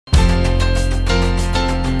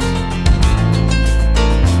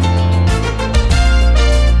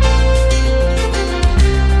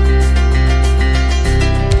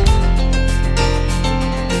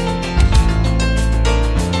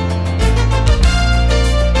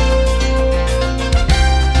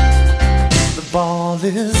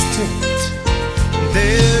this tilt.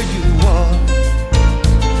 There you are,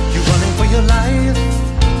 you're running for your life.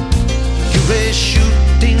 You're a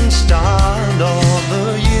shooting star, and all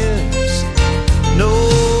the years no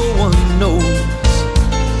one knows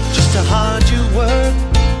just how hard you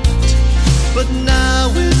worked, but now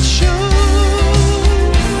it shows.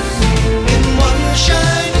 In one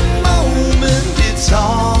shining moment, it's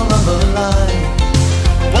all on the line.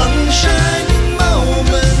 One shining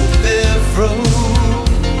moment, they're frozen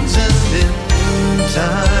in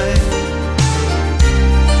time.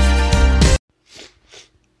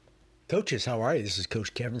 Coaches, how are you? This is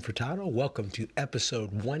Coach Kevin Furtado. Welcome to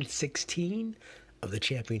episode 116 of the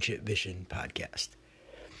Championship Vision podcast.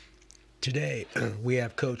 Today, we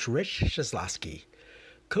have Coach Rich Czeslawski.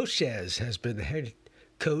 Coach Chez has been the head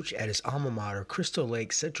coach at his alma mater, Crystal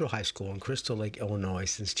Lake Central High School in Crystal Lake, Illinois,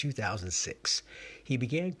 since 2006. He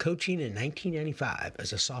began coaching in 1995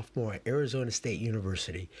 as a sophomore at Arizona State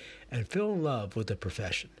University and fell in love with the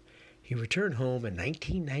profession. He returned home in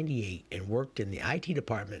 1998 and worked in the IT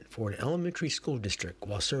department for an elementary school district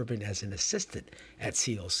while serving as an assistant at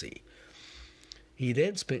CLC. He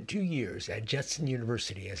then spent 2 years at Judson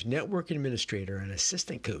University as network administrator and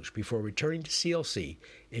assistant coach before returning to CLC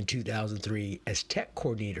in 2003 as tech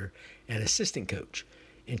coordinator and assistant coach.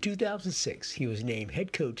 In 2006, he was named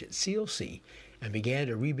head coach at CLC and began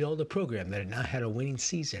to rebuild a program that had not had a winning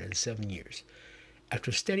season in 7 years.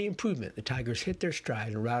 After steady improvement, the Tigers hit their stride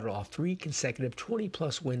and rattled off 3 consecutive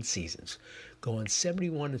 20-plus win seasons, going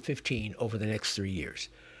 71-15 over the next 3 years.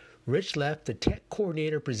 Rich left the tech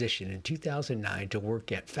coordinator position in 2009 to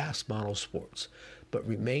work at Fast Model Sports, but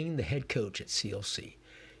remained the head coach at CLC.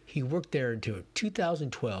 He worked there until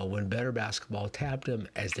 2012 when Better Basketball tabbed him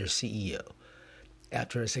as their CEO.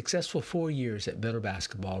 After a successful 4 years at Better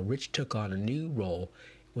Basketball, Rich took on a new role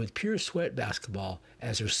with Pure Sweat Basketball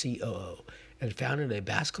as their COO and founded a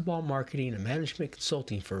basketball marketing and management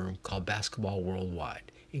consulting firm called Basketball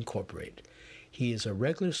Worldwide, Incorporated. He is a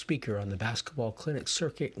regular speaker on the basketball clinic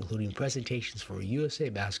circuit, including presentations for USA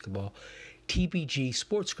Basketball, TBG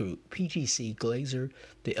Sports Group, PGC Glazer,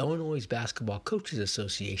 the Illinois Basketball Coaches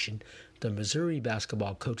Association, the Missouri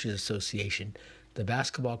Basketball Coaches Association, the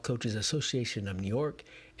Basketball Coaches Association of New York,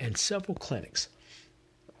 and several clinics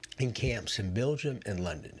and camps in Belgium and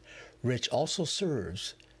London. Rich also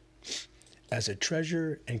serves as a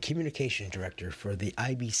treasurer and communication director for the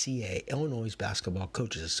IBCA, Illinois Basketball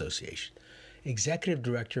Coaches Association, executive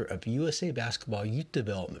director of USA Basketball Youth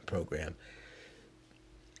Development Program,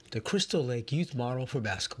 the Crystal Lake Youth Model for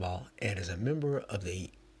Basketball, and is a member of the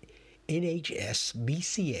NHS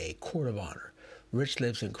BCA Court of Honor. Rich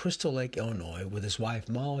lives in Crystal Lake, Illinois, with his wife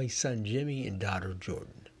Molly, son Jimmy, and daughter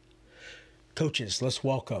Jordan. Coaches, let's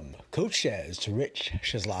welcome Coach Chez to Rich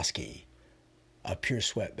Czeslawski of Pure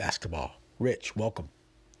Sweat Basketball. Rich, welcome.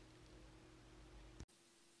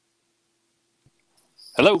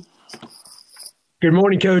 Hello. Good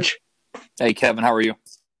morning, Coach. Hey, Kevin. How are you?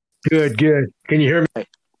 Good. Can you hear me?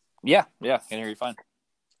 Yeah. Can hear you fine.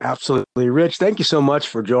 Absolutely. Rich, thank you so much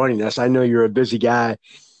for joining us. I know you're a busy guy.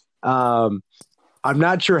 I'm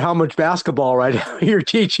not sure how much basketball right now you're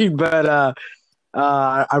teaching, but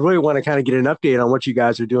I really want to kind of get an update on what you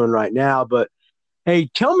guys are doing right now. But, hey,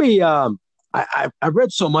 tell me, I've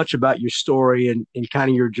read so much about your story and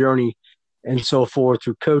kind of your journey and so forth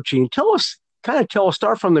through coaching. Tell us,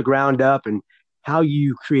 start from the ground up and how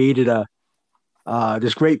you created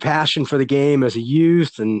this great passion for the game as a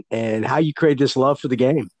youth and how you created this love for the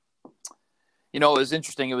game. You know, it was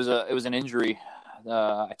interesting. It was an injury.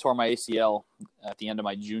 I tore my ACL at the end of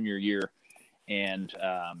my junior year, and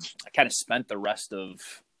I kind of spent the rest of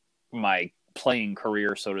my playing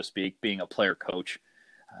career, so to speak, being a player coach.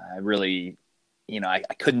 I really, I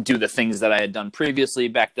couldn't do the things that I had done previously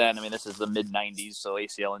back then. I mean, this is the mid 90s, so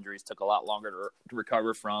ACL injuries took a lot longer to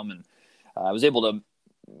recover from. And I was able to,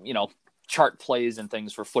 chart plays and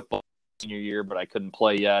things for football senior year, but I couldn't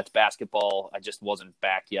play yet. Basketball, I just wasn't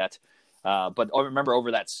back yet. But I remember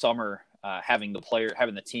over that summer, having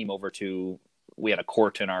the team over we had a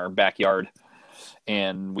court in our backyard,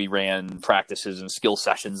 and we ran practices and skill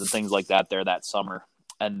sessions and things like that there that summer.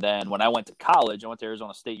 And then when I went to college, I went to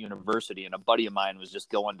Arizona State University, and a buddy of mine was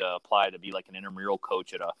just going to apply to be like an intramural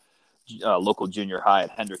coach at a local junior high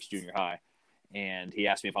at Hendricks Junior High. And he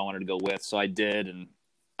asked me if I wanted to go with, so I did. And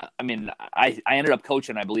I mean, I ended up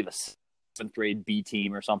coaching, I believe, a 7th grade B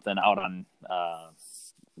team or something out on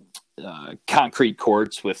concrete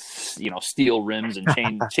courts with, steel rims and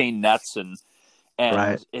chain nets, and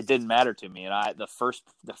right. It didn't matter to me. And the first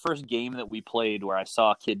game that we played where I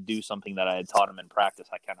saw a kid do something that I had taught him in practice,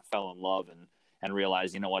 I kind of fell in love and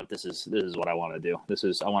realized, you know what, this is what I want to do.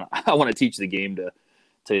 I want to teach the game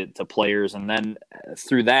to players. And then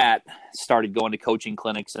through that, started going to coaching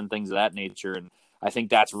clinics and things of that nature. And I think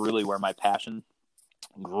that's really where my passion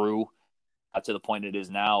grew to the point it is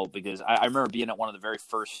now, because I remember being at one of the very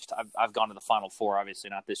first, I've gone to the Final Four, obviously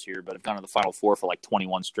not this year, but I've gone to the Final Four for like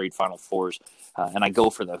 21 straight Final Fours. And I go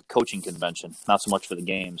for the coaching convention, not so much for the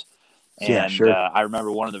games. And sure. I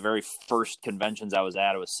remember one of the very first conventions I was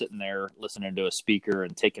at, I was sitting there listening to a speaker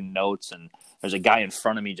and taking notes, and there's a guy in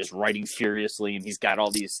front of me just writing furiously, and he's got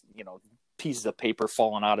all these, pieces of paper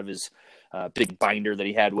falling out of his big binder that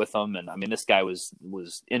he had with him. And I mean, this guy was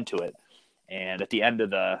into it. And at the end of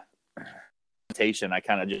the presentation, I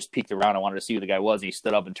kind of just peeked around. I wanted to see who the guy was. And he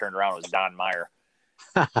stood up and turned around. It was Don Meyer.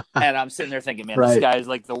 And I'm sitting there thinking, man, This guy is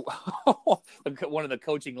like one of the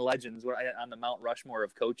coaching legends on the Mount Rushmore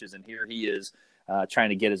of coaches. And here he is trying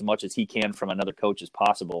to get as much as he can from another coach as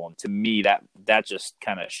possible. And to me, that just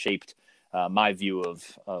kind of shaped my view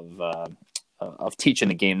of teaching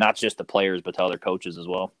the game, not just the players, but to other coaches as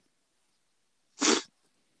well.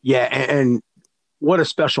 Yeah. And what a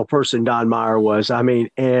special person Don Meyer was. I mean,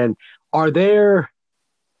 and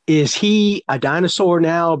is he a dinosaur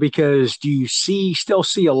now? Because do you still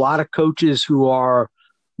see a lot of coaches who are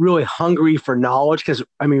really hungry for knowledge? Because,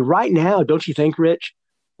 I mean, right now, don't you think, Rich,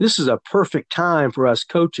 this is a perfect time for us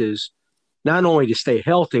coaches, not only to stay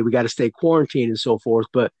healthy, we got to stay quarantined and so forth,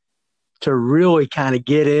 but to really kind of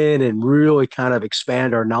get in and really kind of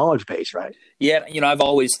expand our knowledge base, right? Yeah, I've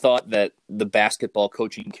always thought that the basketball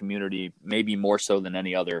coaching community, maybe more so than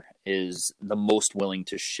any other, is the most willing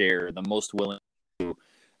to share, the most willing to,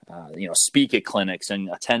 speak at clinics and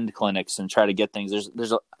attend clinics and try to get things.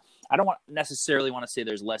 I don't necessarily want to say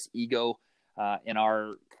there's less ego in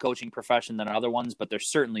our coaching profession than other ones, but there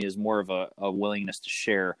certainly is more of a willingness to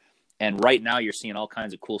share. And right now you're seeing all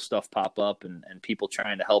kinds of cool stuff pop up and people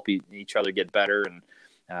trying to help each other get better. And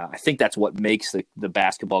I think that's what makes the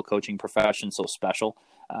basketball coaching profession so special.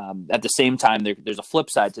 At the same time, there's a flip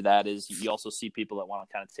side to that, is you also see people that want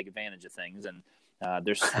to kind of take advantage of things. And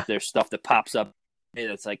there's stuff that pops up.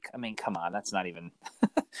 It's like, I mean, come on, that's not even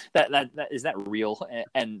that is that real?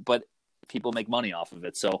 But people make money off of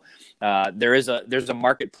it. So there's a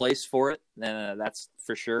marketplace for it. That's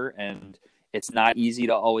for sure. And it's not easy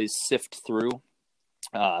to always sift through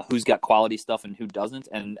who's got quality stuff and who doesn't.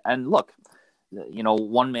 And look,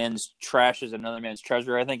 one man's trash is another man's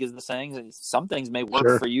treasure, I think is the saying. Some things may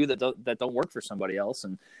work for you that don't work for somebody else.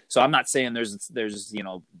 And so I'm not saying there's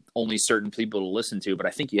only certain people to listen to, but I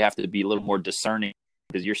think you have to be a little more discerning,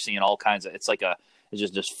 because you're seeing all kinds of, it's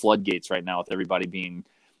just floodgates right now with everybody being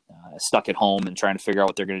stuck at home and trying to figure out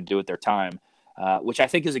what they're going to do with their time. Which I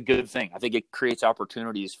think is a good thing. I think it creates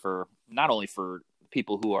opportunities for not only for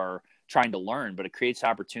people who are trying to learn, but it creates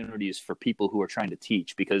opportunities for people who are trying to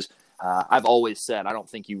teach. Because I've always said, I don't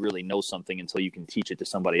think you really know something until you can teach it to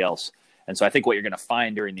somebody else. And so I think what you're going to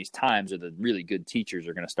find during these times are the really good teachers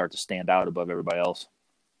are going to start to stand out above everybody else.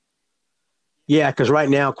 Yeah, because right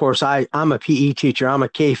now, of course, I'm a PE teacher. I'm a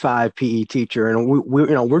K-5 PE teacher, and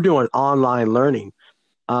we're doing online learning,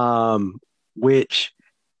 which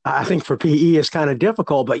I think for PE is kind of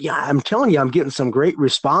difficult. But yeah, I'm telling you, I'm getting some great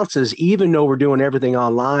responses, even though we're doing everything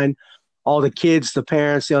online. All the kids, the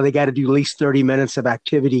parents, they got to do at least 30 minutes of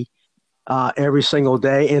activity every single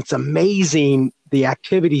day. And it's amazing the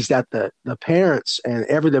activities that the parents and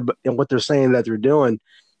what they're saying that they're doing,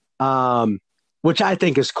 which I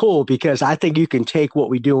think is cool, because I think you can take what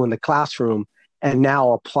we do in the classroom and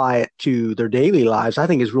now apply it to their daily lives. I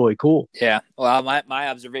think is really cool. Yeah. Well, my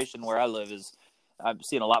observation where I live is I'm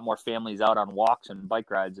seeing a lot more families out on walks and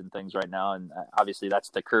bike rides and things right now. And obviously that's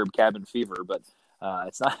the curb cabin fever, but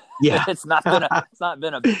it's not, it's not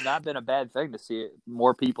been a bad thing to see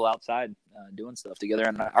more people outside doing stuff together.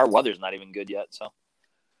 And our weather's not even good yet. So.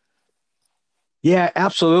 Yeah,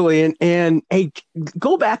 absolutely. And hey,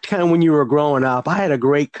 go back to kind of when you were growing up. I had a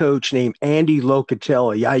great coach named Andy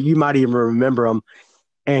Locatelli. You might even remember him.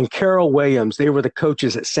 And Carol Williams. They were the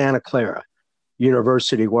coaches at Santa Clara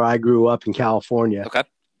University, where I grew up in California. Okay.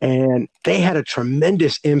 And they had a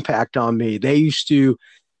tremendous impact on me. They used to,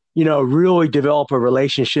 really develop a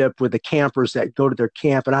relationship with the campers that go to their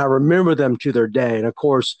camp. And I remember them to their day. And of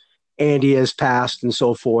course, Andy has passed and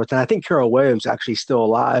so forth. And I think Carol Williams actually still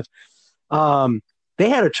alive. They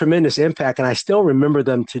had a tremendous impact, and I still remember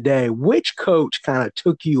them today. Which coach kind of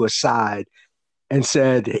took you aside and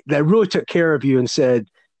said, that really took care of you and said,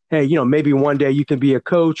 hey, maybe one day you can be a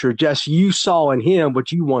coach, or just you saw in him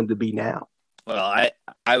what you wanted to be now? Well,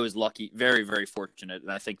 I was lucky, very, very fortunate.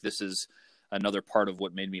 And I think this is another part of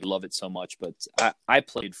what made me love it so much. But I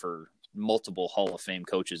played for multiple Hall of Fame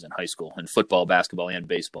coaches in high school, in football, basketball, and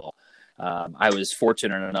baseball. I was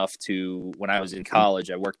fortunate enough to, when I was in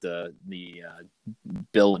college, I worked the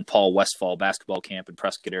Bill and Paul Westfall basketball camp in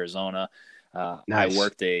Prescott, Arizona. Nice. I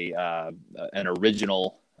worked an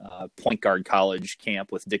original point guard college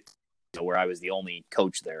camp with Dick, where I was the only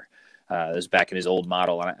coach there. It was back in his old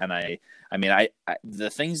model, and I the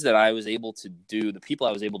things that I was able to do, the people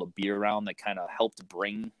I was able to be around that kind of helped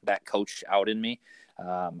bring that coach out in me.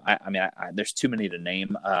 There's too many to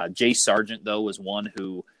name. Jay Sargent, though, was one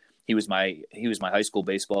who he was my high school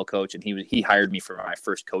baseball coach, and he hired me for my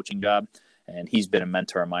first coaching job, and he's been a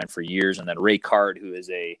mentor of mine for years. And then Ray Card, who is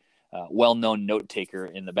a well-known note taker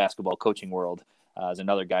in the basketball coaching world, is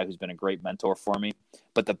another guy who's been a great mentor for me.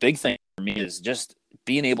 But the big thing for me is just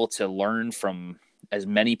being able to learn from as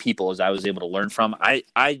many people as I was able to learn from.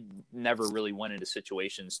 I never really went into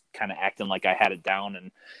situations kind of acting like I had it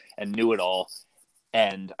down and knew it all.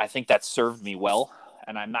 And I think that served me well.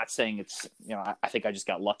 And I'm not saying it's, I think I just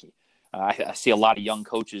got lucky. I see a lot of young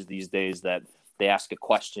coaches these days that they ask a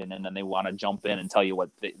question and then they want to jump in and tell you what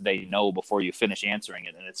they know before you finish answering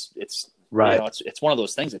it. And it's right. It's one of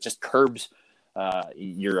those things that just curbs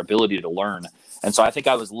your ability to learn. And so I think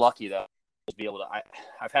I was lucky that be able to,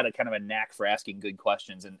 I've had a kind of a knack for asking good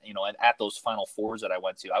questions. And, at those Final Fours that I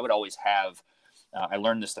went to, I would always have, I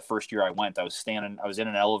learned this the first year I went. I was in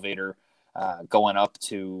an elevator going up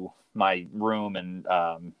to my room, and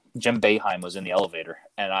Jim Boeheim was in the elevator.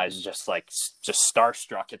 And I was just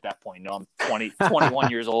starstruck at that point. I'm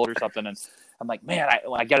 21 years old or something. And I'm like, man,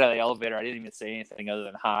 when I got out of the elevator, I didn't even say anything other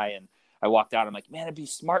than hi. And I walked out. I'm like, man, it'd be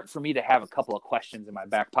smart for me to have a couple of questions in my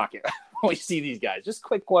back pocket when we see these guys, just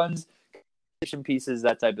quick ones, pieces,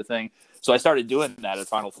 that type of thing. So I started doing that at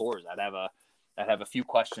Final Fours. I'd have a few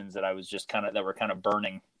questions that I was just that were kind of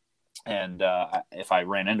burning. And if I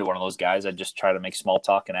ran into one of those guys, I'd just try to make small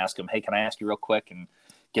talk and ask them, hey, can I ask you real quick, and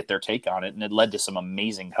get their take on it. And it led to some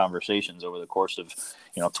amazing conversations over the course of,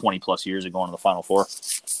 20 plus years of going to the Final Four.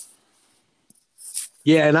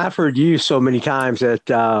 Yeah. And I've heard you so many times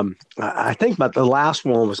that I think about the last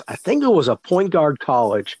one it was a point guard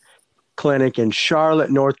college clinic in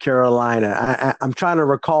Charlotte, North Carolina. I'm trying to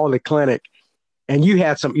recall the clinic, and you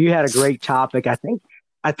had a great topic. I think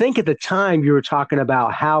at the time you were talking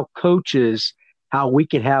about how we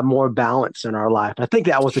can have more balance in our life. I think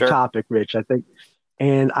that was the topic, Rich.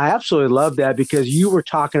 And I absolutely love that, because you were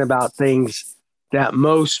talking about things that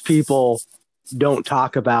most people don't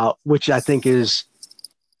talk about, which I think is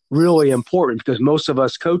really important, because most of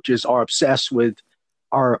us coaches are obsessed with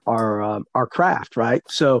our craft, right?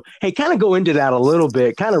 So, hey, kind of go into that a little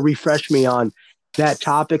bit, kind of refresh me on that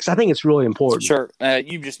topic. So I think it's really important. Sure.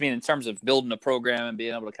 You just mean in terms of building a program and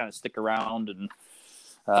being able to kind of stick around and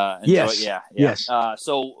enjoy it. Yeah. Yes.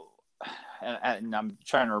 So, and I'm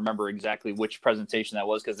trying to remember exactly which presentation that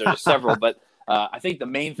was, because there's several, but I think the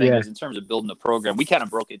main thing is, in terms of building a program, we kind of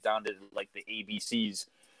broke it down to like the ABCs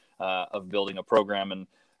of building a program. And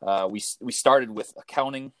we started with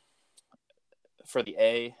accounting for the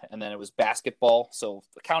A, and then it was basketball. So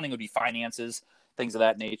accounting would be finances, things of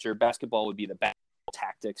that nature. Basketball would be the basketball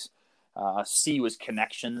tactics. C was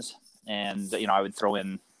connections, and I would throw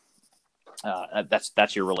in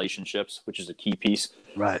that's your relationships, which is a key piece.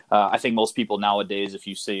 Right. I think most people nowadays, if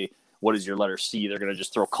you say what is your letter C, they're going to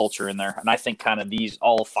just throw culture in there. And I think kind of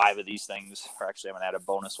all 5 of these things, or actually I'm going to add a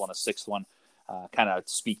bonus one, a 6th one, kind of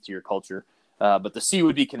speak to your culture. But the C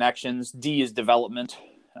would be connections. D is development.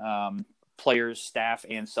 Players, staff,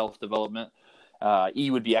 and self-development. E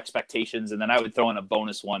would be expectations, and then I would throw in a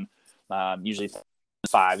bonus one, usually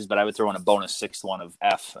 5s, but I would throw in a bonus 6th one of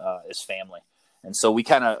F is family. And so we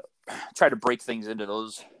kind of try to break things into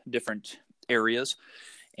those different areas.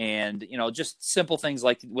 And, just simple things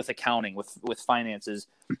like with accounting, with finances,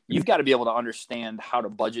 you've got to be able to understand how to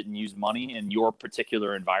budget and use money in your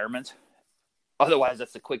particular environment. Otherwise,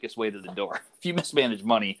 that's the quickest way to the door. If you mismanage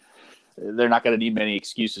money, they're not going to need many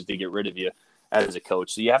excuses to get rid of you as a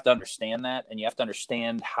coach. So you have to understand that, and you have to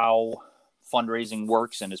understand how fundraising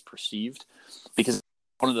works and is perceived, because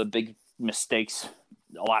one of the big mistakes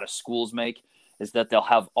a lot of schools make is that they'll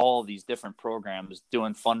have all these different programs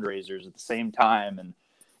doing fundraisers at the same time, and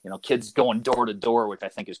kids going door to door, which I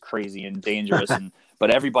think is crazy and dangerous. But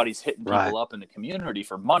everybody's hitting people up in the community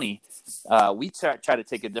for money. We try to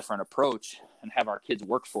take a different approach and have our kids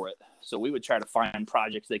work for it. So we would try to find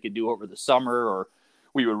projects they could do over the summer, or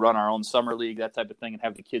we would run our own summer league, that type of thing, and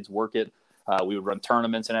have the kids work it. We would run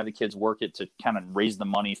tournaments and have the kids work it to kind of raise the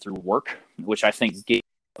money through work, which I think gave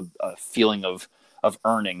a feeling of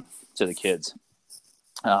earning to the kids.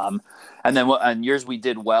 And then on years we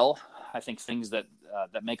did well, I think things that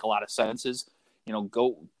make a lot of sense is,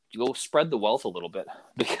 go spread the wealth a little bit,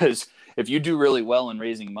 because if you do really well in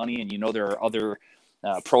raising money, and there are other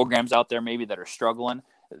programs out there maybe that are struggling,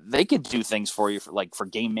 they could do things for you for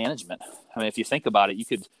game management. I mean, if you think about it, you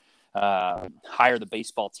could hire the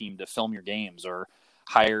baseball team to film your games, or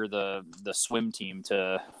hire the swim team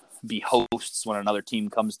to be hosts when another team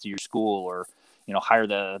comes to your school, or hire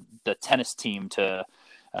the tennis team to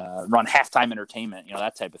run halftime entertainment,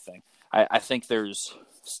 that type of thing. I think there's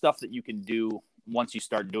stuff that you can do once you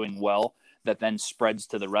start doing well that then spreads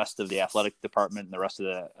to the rest of the athletic department and the rest of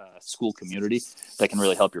the school community that can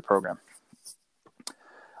really help your program.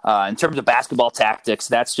 In terms of basketball tactics,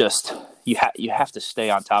 that's just you have to stay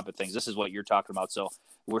on top of things. This is what you're talking about. So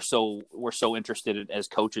we're so interested as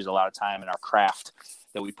coaches a lot of time in our craft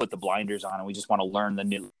that we put the blinders on, and we just want to learn the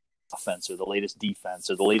new offense or the latest defense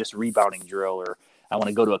or the latest rebounding drill, or I want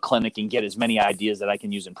to go to a clinic and get as many ideas that I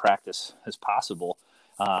can use in practice as possible.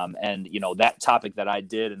 And that topic that I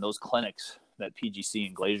did and those clinics that PGC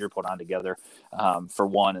and Glazier put on together, for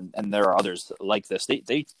one, and there are others like this,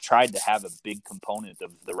 they tried to have a big component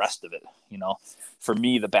of the rest of it. For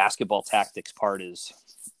me, the basketball tactics part is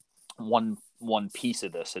one piece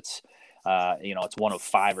of this. It's it's one of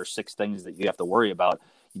 5 or 6 things that you have to worry about.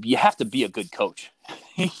 You have to be a good coach.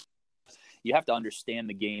 You have to understand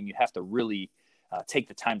the game. You have to really take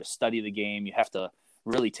the time to study the game. You have to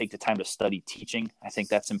really take the time to study teaching. I think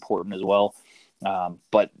that's important as well.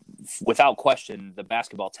 But without question, the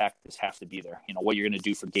basketball tactics have to be there. What you're going to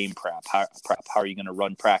do for game prep, how are you going to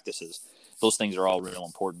run practices? Those things are all real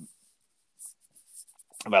important.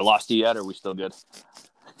 Have I lost you yet, or are we still good?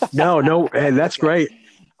 No, and that's great.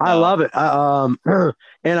 I love it. And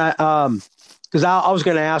because I was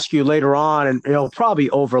going to ask you later on, and it'll probably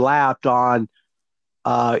overlapped on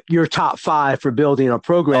your top 5 for building a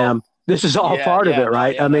program. This is all part of it,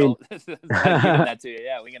 right? I mean, that to you.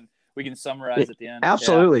 Yeah, we can summarize at the end.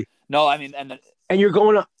 Absolutely. Yeah. No, I mean, and you're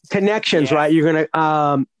going to connections, right? You're going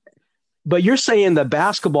to, but you're saying the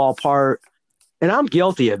basketball part, and I'm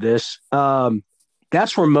guilty of this.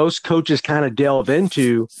 That's where most coaches kind of delve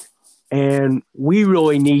into, and we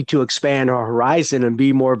really need to expand our horizon and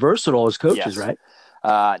be more versatile as coaches, right?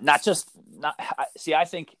 I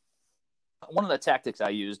think one of the tactics I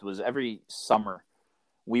used was every summer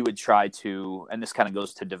we would try to, and this kind of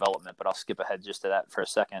goes to development, but I'll skip ahead just to that for a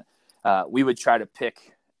second. We would try to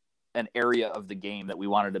pick an area of the game that we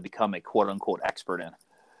wanted to become a quote unquote expert in.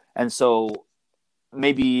 And so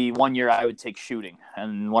maybe one year I would take shooting,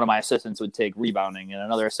 and one of my assistants would take rebounding, and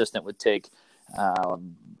another assistant would take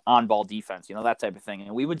on-ball defense, that type of thing.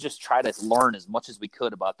 And we would just try to learn as much as we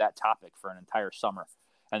could about that topic for an entire summer,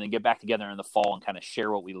 and then get back together in the fall and kind of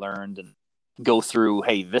share what we learned and go through,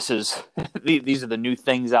 hey, these are the new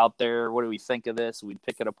things out there. What do we think of this? We'd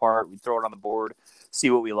pick it apart. We'd throw it on the board,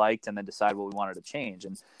 see what we liked, and then decide what we wanted to change.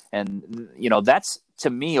 And that's, to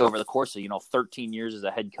me, over the course of, 13 years as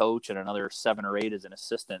a head coach and another 7 or 8 as an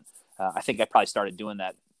assistant, I think I probably started doing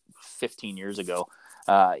that 15 years ago.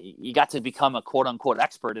 You got to become a quote unquote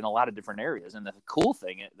expert in a lot of different areas. And the cool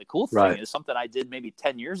thing is something I did maybe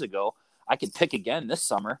 10 years ago, I could pick again this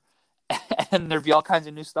summer, and there'd be all kinds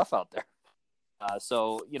of new stuff out there.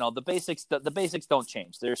 So the basics don't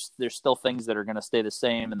change. There's still things that are going to stay the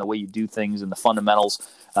same, and the way you do things and the fundamentals,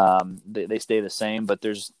 they stay the same. But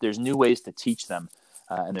there's new ways to teach them,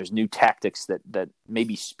 and there's new tactics that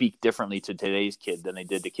maybe speak differently to today's kid than they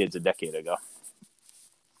did to kids a decade ago.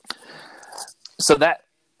 So that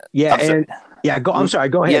I'm sorry.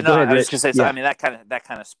 Go ahead. Go ahead, I was just going to say. I mean, that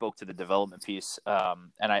kind of spoke to the development piece,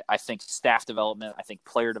 and I think staff development. I think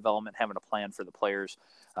player development, having a plan for the players,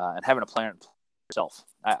 and having a plan yourself.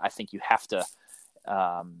 I think you have to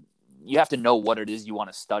know what it is you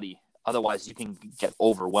want to study. Otherwise, you can get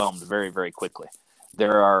overwhelmed very, very quickly.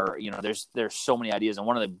 There are, there's so many ideas, and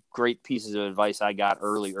one of the great pieces of advice I got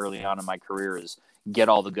early on in my career is get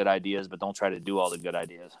all the good ideas, but don't try to do all the good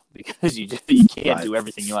ideas, because you can't do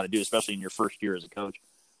everything you want to do, especially in your first year as a coach.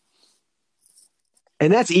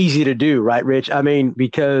 And that's easy to do, right, Rich? I mean,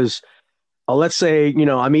 because let's say,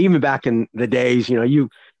 even back in the days, you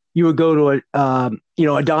would go to a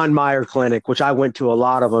Don Meyer clinic, which I went to a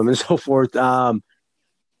lot of them and so forth.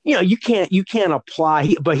 You can't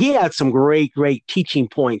apply, but he had some great teaching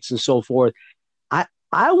points and so forth.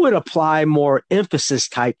 I would apply more emphasis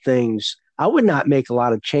type things. I would not make a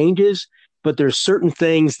lot of changes, but there's certain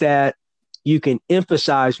things that you can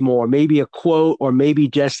emphasize more, maybe a quote or maybe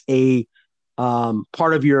just a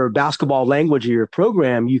part of your basketball language or your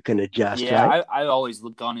program you can adjust. Yeah, right? I always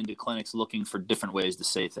gone into clinics looking for different ways to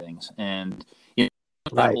say things. And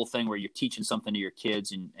that whole thing where you're teaching something to your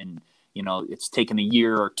kids and it's taken a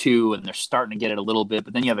year or two and they're starting to get it a little bit,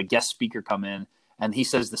 but then you have a guest speaker come in and he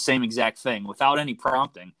says the same exact thing without any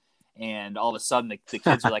prompting. And all of a sudden the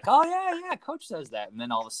kids are like, oh yeah, coach says that. And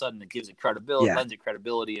then all of a sudden it gives it credibility, lends it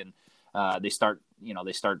credibility. And they start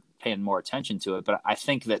paying more attention to it. But I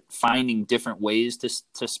think that finding different ways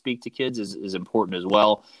to speak to kids is important as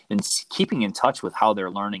well. And keeping in touch with how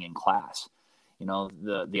they're learning in class.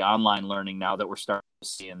 The online learning now that we're starting to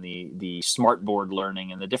see, and the smart board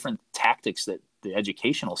learning and the different tactics that the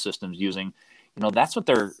educational system's using, that's what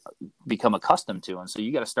they're become accustomed to. And so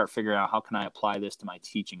you got to start figuring out, how can I apply this to my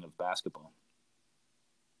teaching of basketball?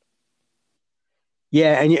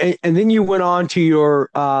 Yeah. And then you went on to your,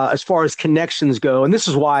 as far as connections go, and this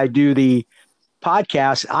is why I do the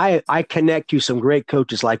podcast. I connect you some great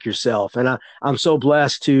coaches like yourself. And I'm so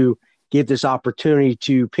blessed to get this opportunity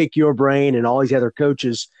to pick your brain and all these other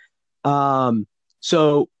coaches.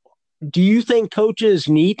 So do you think coaches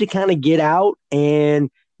need to kind of get out and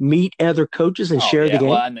meet other coaches and share the game?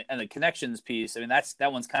 Well, and the connections piece, I mean,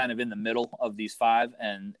 that one's kind of in the middle of these five,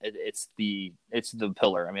 and it's the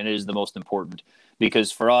pillar. I mean, it is the most important,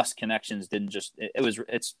 because for us, connections didn't just,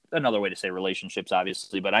 it's another way to say relationships,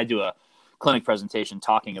 obviously, but I do a clinic presentation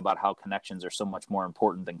talking about how connections are so much more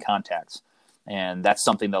important than contacts. And that's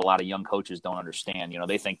something that a lot of young coaches don't understand.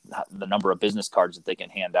 They think the number of business cards that they can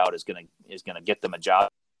hand out is going to get them a job.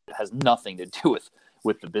 It has nothing to do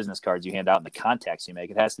with the business cards you hand out and the contacts you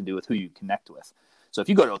make. It has to do with who you connect with. So if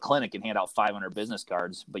you go to a clinic and hand out 500 business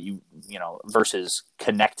cards, but versus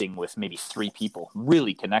connecting with maybe 3 people,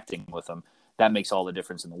 really connecting with them, that makes all the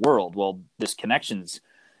difference in the world. Well, this connections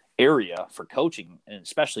area for coaching, and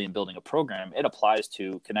especially in building a program, it applies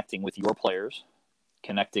to connecting with your players,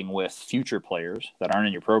 connecting with future players that aren't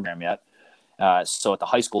in your program yet. So at the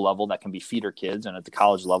high school level, that can be feeder kids, and at the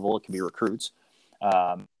college level, it can be recruits.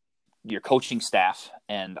 Your coaching staff.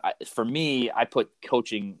 And for me, I put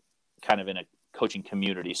coaching kind of in a coaching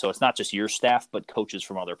community. So it's not just your staff, but coaches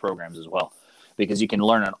from other programs as well, because you can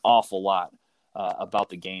learn an awful lot about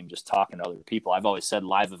the game just talking to other people. I've always said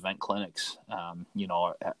live event clinics,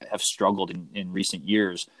 have struggled in recent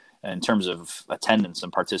years in terms of attendance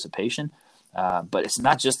and participation. But it's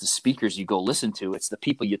not just the speakers you go listen to. It's the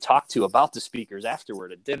people you talk to about the speakers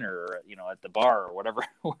afterward at dinner or, at the bar or whatever,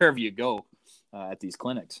 wherever you go at these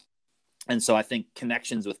clinics. And so I think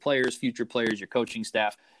connections with players, future players, your coaching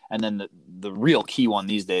staff, and then the real key one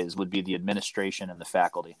these days would be the administration and the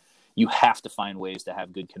faculty. You have to find ways to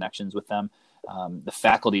have good connections with them. The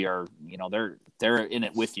faculty are, they're in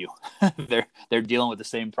it with you. they're dealing with the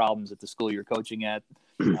same problems at the school you're coaching at.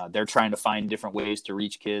 They're trying to find different ways to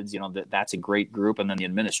reach kids. That's a great group. And then the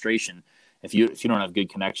administration, if you don't have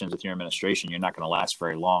good connections with your administration, you're not going to last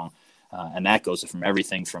very long. And that goes from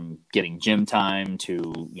everything from getting gym time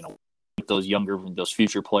to, those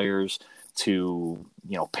future players to,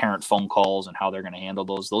 parent phone calls and how they're going to handle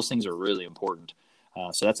those. Those things are really important.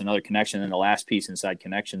 So that's another connection. And the last piece inside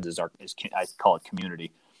connections is I call it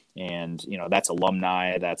community. And, that's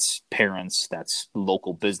alumni, that's parents, that's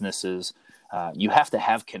local businesses. You have to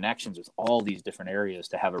have connections with all these different areas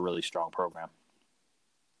to have a really strong program.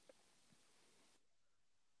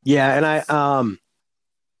 Yeah. And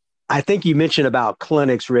I think you mentioned about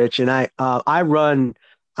clinics, Rich, and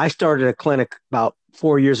I started a clinic about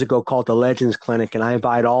 4 years ago called the Legends Clinic, and I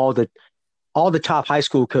invite all the top high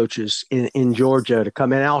school coaches in Georgia to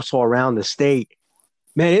come in, also around the state.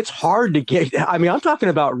 Man, it's hard to get. I mean, I'm talking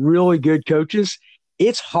about really good coaches.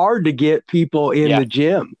 It's hard to get people in the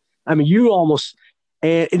gym. I mean,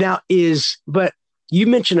 but you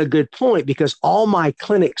mentioned a good point, because all my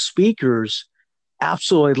clinic speakers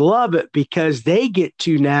absolutely love it, because they get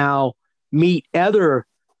to now meet other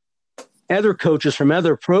coaches from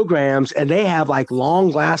other programs, and they have like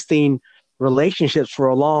long lasting relationships for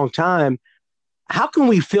a long time. How can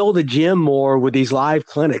we fill the gym more with these live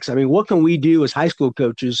clinics? I mean, what can we do as high school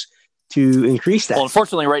coaches to increase that? Well,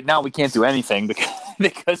 unfortunately, right now we can't do anything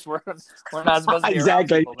because we're not supposed to be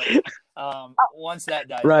exactly. around people. But, once that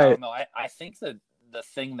dies right. down, though, I think that the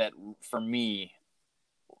thing that for me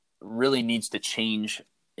really needs to change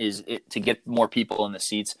to get more people in the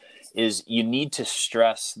seats is you need to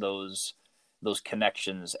stress those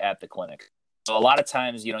connections at the clinic. So a lot of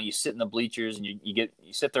times, you sit in the bleachers and you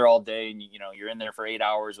sit there all day, and you're in there for 8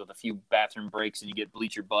 hours with a few bathroom breaks, and you get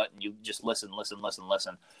bleacher butt and you just listen.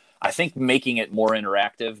 I think making it more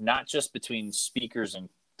interactive, not just between speakers and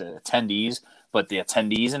the attendees, but the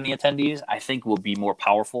attendees and the attendees, I think will be more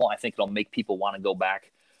powerful. I think it'll make people want to go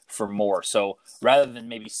back for more. So rather than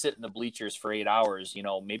maybe sit in the bleachers for 8 hours,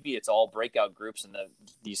 maybe it's all breakout groups, and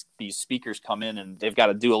these speakers come in and they've got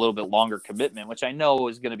to do a little bit longer commitment, which I know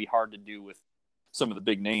is going to be hard to do with some of the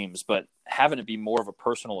big names, but having it be more of a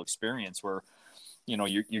personal experience where,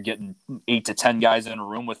 you're getting 8 to 10 guys in a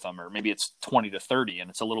room with them, or maybe it's 20 to 30, and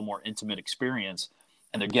it's a little more intimate experience,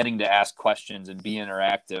 and they're getting to ask questions and be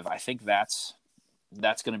interactive. I think that's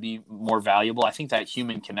going to be more valuable. I think that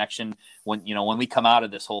human connection, when we come out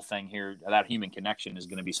of this whole thing here, that human connection is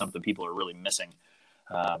going to be something people are really missing.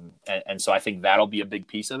 And so I think that'll be a big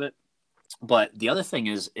piece of it. But the other thing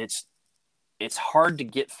is it's hard to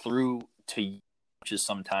get through to coaches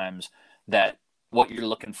sometimes that what you're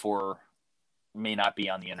looking for may not be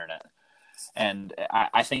on the internet. And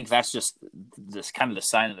I think that's just this kind of the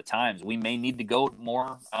sign of the times. We may need to go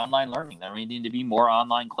more online learning. There may need to be more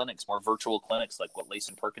online clinics, more virtual clinics, like what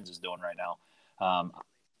Layson Perkins is doing right now.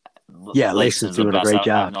 Layson's doing a great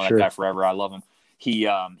job. I've known that guy forever. I love him. He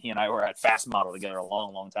and I were at Fast Model together a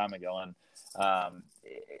long, long time ago. And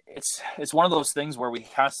it's one of those things where we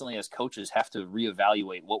constantly as coaches have to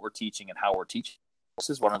reevaluate what we're teaching and how we're teaching. This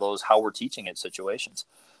is one of those how we're teaching it situations.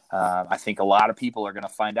 I think a lot of people are going to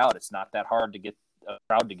find out it's not that hard to get a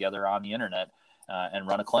crowd together on the internet and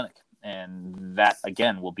run a clinic. And that,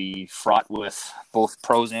 again, will be fraught with both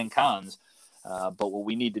pros and cons. But what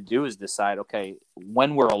we need to do is decide, okay,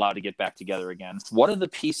 when we're allowed to get back together again, what are the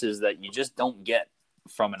pieces that you just don't get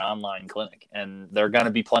from an online clinic? And there are going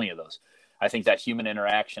to be plenty of those. I think that human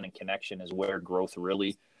interaction and connection is where growth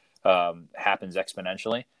really happens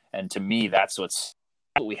exponentially. And to me, that's what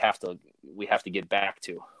we have to get back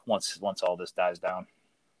to once all this dies down.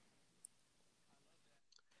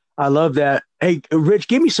 I love that. Hey, Rich,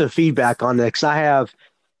 give me some feedback on that, because I have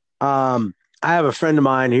a friend of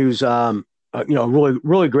mine who's really,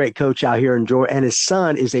 really great coach out here in Georgia, and his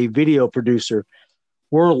son is a video producer.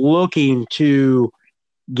 We're looking to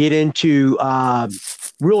get into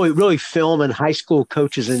really, really filming high school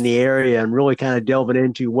coaches in the area and really kind of delving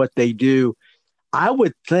into what they do. I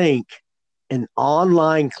would think an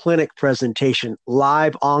online clinic presentation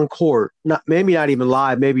live on court, maybe not even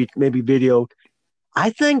live, maybe video. I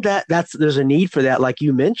think there's a need for that, like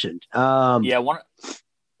you mentioned. And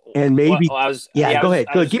maybe, go ahead. Go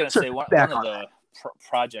ahead. Give say one of the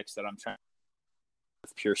projects that I'm trying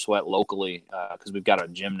with Pure Sweat locally, because we've got a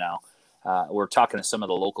gym now. We're talking to some of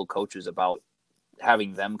the local coaches about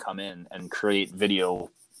having them come in and create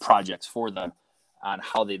video projects for them on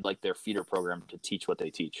how they'd like their feeder program to teach what they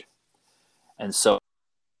teach. And so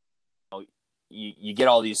you get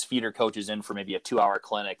all these feeder coaches in for maybe a 2-hour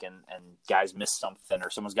clinic, and guys miss something,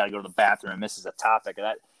 or someone's got to go to the bathroom and misses a topic,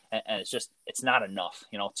 and it's not enough.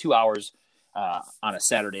 2 hours on a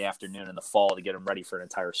Saturday afternoon in the fall to get them ready for an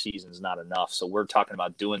entire season is not enough. So we're talking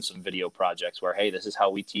about doing some video projects where, hey, this is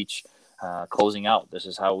how we teach closing out. This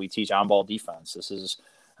is how we teach on-ball defense. This is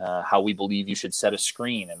how we believe you should set a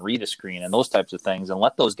screen and read a screen and those types of things, and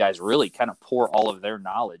let those guys really kind of pour all of their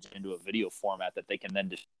knowledge into a video format that they can then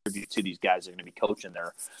distribute to these guys that are going to be coaching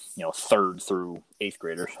their 3rd through 8th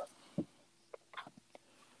graders.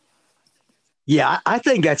 Yeah, I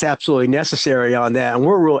think that's absolutely necessary on that. And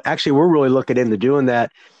we're really looking into doing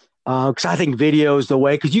that, because I think video is the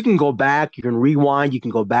way, because you can go back, you can rewind, you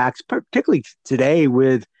can go back, particularly today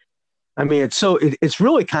with, it's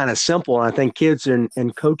really kind of simple. And I think kids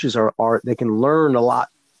and coaches they can learn a lot.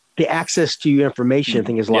 The access to information, I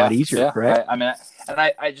think, is a lot easier, correct?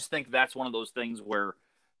 I just think that's one of those things where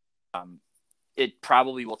it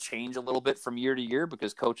probably will change a little bit from year to year,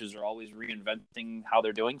 because coaches are always reinventing how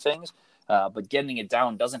they're doing things. But getting it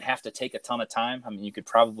down doesn't have to take a ton of time. You could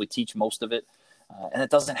probably teach most of it, and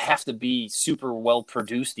it doesn't have to be super well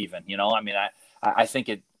produced even.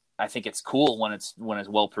 I think it's cool when it's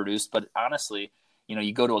well produced, but honestly,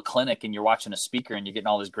 you go to a clinic and you're watching a speaker and you're getting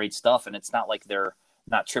all this great stuff, and it's not like they're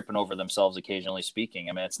not tripping over themselves occasionally speaking.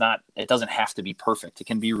 It doesn't have to be perfect. It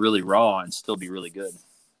can be really raw and still be really good.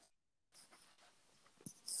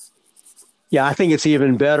 Yeah, I think it's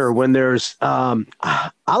even better when there's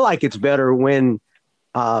it's better when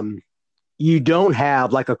you don't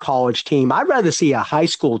have like a college team. I'd rather see a high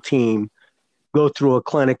school team go through a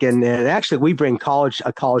clinic, and actually we bring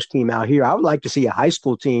a college team out here. I would like to see a high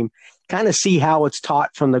school team kind of see how it's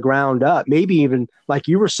taught from the ground up. Maybe even like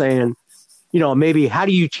you were saying, maybe how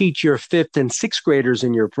do you teach your 5th and 6th graders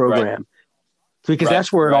in your program? Right. Because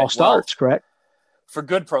that's where it all starts, correct? For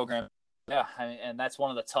good programs. Yeah, and that's one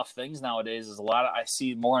of the tough things nowadays is I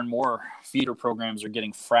see more and more feeder programs are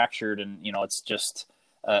getting fractured, and it's just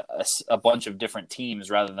a bunch of different teams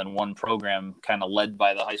rather than one program kind of led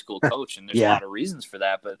by the high school coach. And there's a lot of reasons for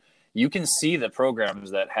that, but you can see the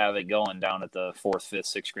programs that have it going down at the 4th,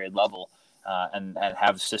 5th, 6th grade level and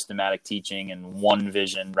have systematic teaching and one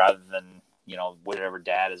vision rather than, whatever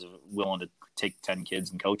dad is willing to take 10 kids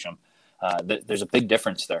and coach them. There's a big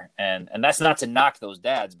difference there. And that's not to knock those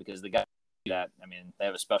dads, because the guys that. I mean, they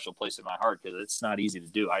have a special place in my heart because it's not easy to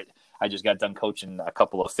do. I just got done coaching a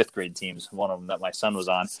couple of fifth grade teams, one of them that my son was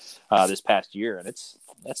on this past year, and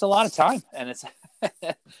that's a lot of time, and it's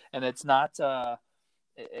and it's not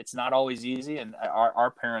always easy. And our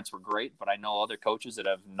parents were great, but I know other coaches that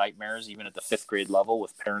have nightmares even at the fifth grade level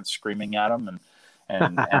with parents screaming at them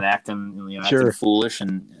and acting acting foolish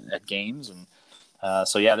and at games. And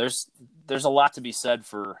so yeah, there's a lot to be said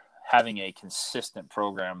for having a consistent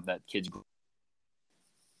program that kids.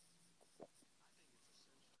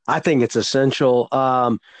 I think it's essential.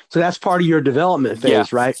 So that's part of your development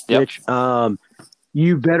phase, right, Rich?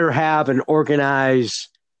 You better have an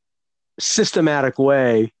organized, systematic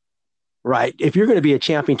way, right? If you're going to be a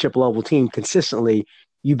championship level team consistently,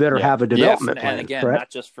 you better have a development plan. And again, correct? Not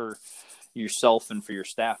just for yourself and for your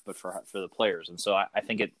staff, but for the players. And so I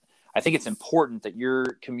think it's important that you're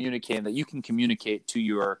communicating, that you can communicate to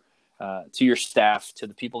your staff, to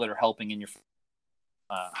the people that are helping in your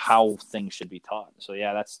how things should be taught. So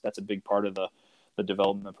yeah, that's a big part of the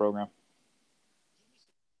development program.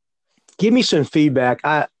 Give me some feedback.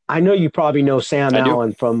 I know you probably know Sam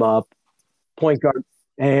Allen from point guard,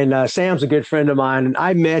 and Sam's a good friend of mine. And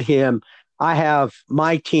I met him. I have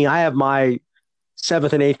my team. I have my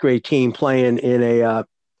 7th and 8th grade team playing in a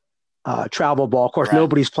travel ball. Of course,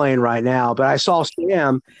 nobody's playing right now. But I saw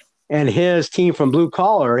Sam and his team from Blue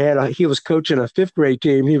Collar. He was coaching a 5th grade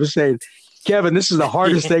team. He was saying, "Kevin, this is the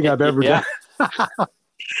hardest thing I've ever done."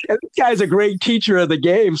 And this guy's a great teacher of the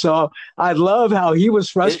game, so I love how he was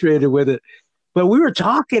frustrated with it. But we were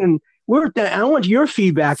talking, I want your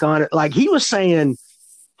feedback on it. Like he was saying,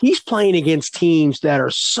 he's playing against teams that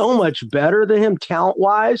are so much better than him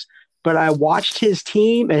talent-wise, but I watched his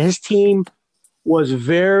team, and his team was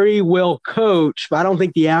very well coached, but I don't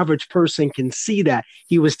think the average person can see that.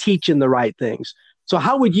 He was teaching the right things. So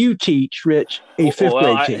how would you teach, Rich, a 5th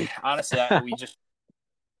grade team? Honestly, we just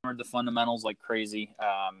learned the fundamentals like crazy.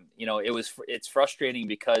 It's frustrating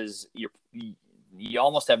because you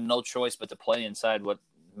almost have no choice but to play inside what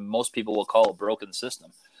most people will call a broken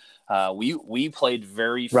system. We played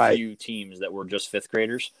very few teams that were just 5th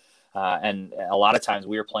graders, and a lot of times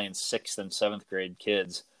we were playing 6th and 7th grade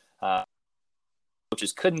kids.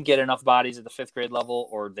 Coaches couldn't get enough bodies at the 5th grade level,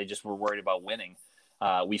 or they just were worried about winning.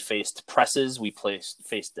 We faced presses. We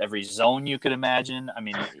faced every zone you could imagine. I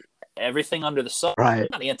mean, everything under the sun. Right. I'm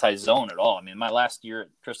not anti-zone at all. I mean, my last year at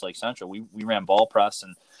Crystal Lake Central, we ran ball press,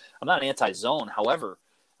 and I'm not anti-zone. However,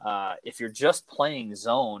 if you're just playing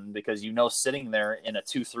zone because sitting there in a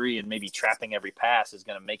 2-3 and maybe trapping every pass is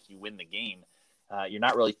going to make you win the game, you're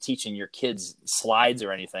not really teaching your kids slides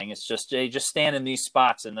or anything. It's just just stand in these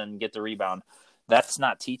spots and then get the rebound. That's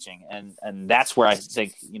not teaching, and that's where I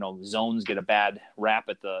think zones get a bad rap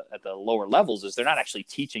at the lower levels. Is they're not actually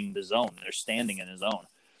teaching the zone; they're standing in a zone,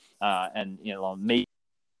 and maybe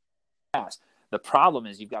pass. The problem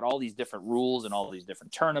is you've got all these different rules and all these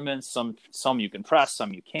different tournaments. Some you can press,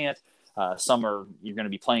 some you can't. Some you're going to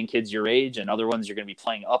be playing kids your age, and other ones you're going to be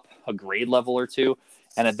playing up a grade level or two.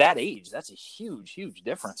 And at that age, that's a huge, huge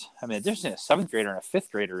difference. I mean, the difference in a 7th grader and a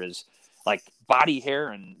 5th grader is like body hair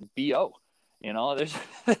and BO.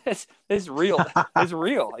 It's real. It's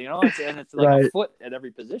real. It's like a foot at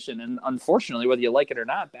every position. And unfortunately, whether you like it or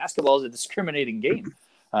not, basketball is a discriminating game.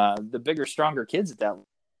 The bigger, stronger kids at that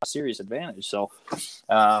serious advantage. So,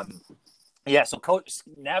 so coach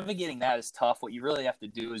navigating that is tough. What you really have to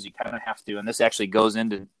do is you kind of have to, and this actually goes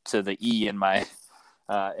into the E in my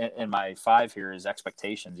 5 here is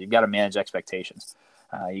expectations. You've got to manage expectations.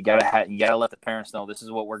 You gotta let the parents know this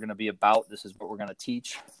is what we're going to be about. This is what we're going to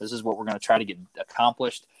teach. This is what we're going to try to get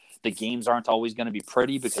accomplished. The games aren't always going to be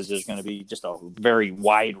pretty because there's going to be just a very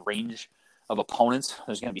wide range of opponents.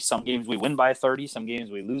 There's going to be some games we win by 30, some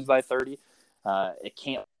games we lose by 30. It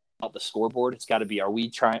can't help the scoreboard. It's got to be: are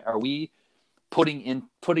we putting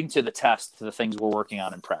to the test the things we're working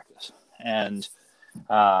on in practice? And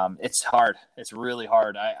it's hard. It's really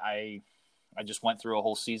hard. I just went through a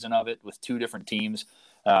whole season of it with 2 different teams,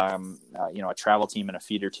 a travel team and a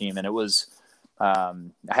feeder team. And it was, I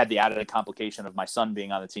had the added complication of my son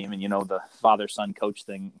being on the team, and, the father-son coach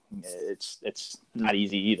thing, it's not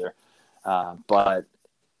easy either. But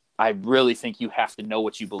I really think you have to know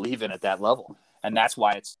what you believe in at that level. And that's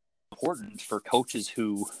why it's important for coaches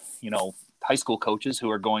who, high school coaches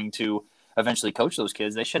who are going to eventually coach those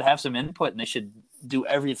kids. They should have some input, and they should do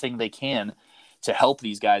everything they can to help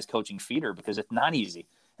these guys coaching feeder, because it's not easy.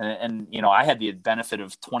 And I had the benefit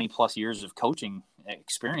of 20 plus years of coaching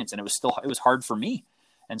experience, and it was hard for me.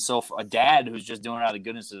 And so for a dad who's just doing it out of the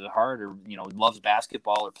goodness of his heart, or, loves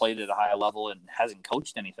basketball or played at a high level and hasn't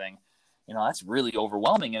coached anything, that's really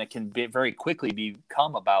overwhelming. And it can very quickly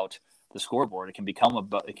become about the scoreboard. It can become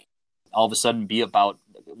all of a sudden be about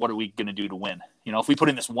what are we going to do to win? If we put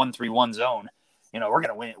in this 1-3-1 zone, we're going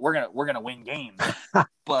to win. We're going to win games,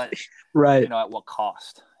 but right. At what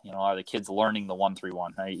cost? Are the kids learning the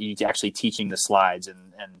 1-3-1? Are you actually teaching the slides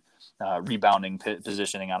and rebounding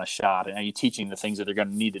positioning on a shot? And are you teaching the things that they're going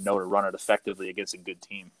to need to know to run it effectively against a good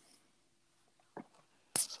team?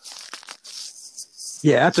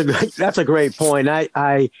 Yeah, that's a great point.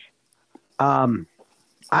 I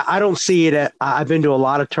don't see it. I've been to a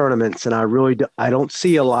lot of tournaments, and I don't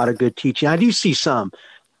see a lot of good teaching. I do see some,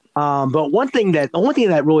 but the only thing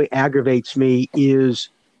that really aggravates me is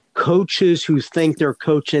coaches who think they're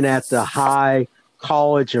coaching at the high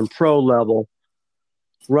college and pro level,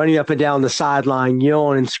 running up and down the sideline,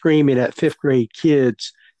 yelling and screaming at fifth grade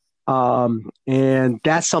kids, and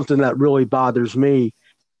that's something that really bothers me.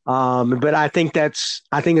 But I think it's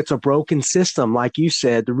a broken system, like you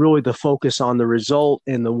said, the focus on the result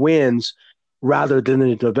and the wins rather than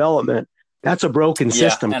the development. That's a broken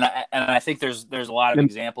system. And I think there's a lot of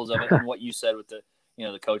examples of it. And what you said with the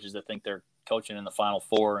coaches that think they're coaching in the Final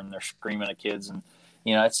Four and they're screaming at kids, and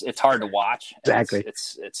it's hard to watch. Exactly,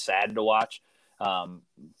 it's sad to watch.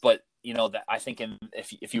 But that I think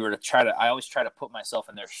if you were to I always try to put myself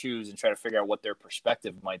in their shoes and try to figure out what their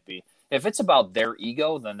perspective might be. If it's about their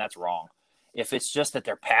ego, then that's wrong. If it's just that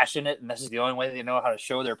they're passionate and this is the only way they know how to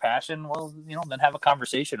show their passion, well, then have a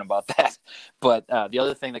conversation about that. But the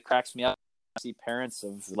other thing that cracks me up, I see parents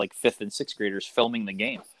of like 5th and 6th graders filming the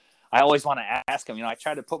game. I always want to ask them, I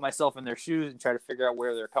try to put myself in their shoes and try to figure out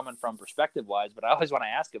where they're coming from perspective wise, but I always want to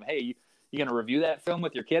ask them, hey, you going to review that film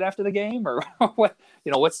with your kid after the game, or what,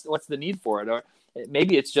 what's the need for it? Or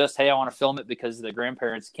maybe it's just, hey, I want to film it because the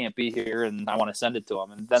grandparents can't be here and I want to send it to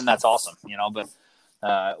them. And then that's awesome, but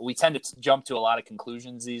we tend to jump to a lot of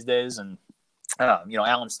conclusions these days. And,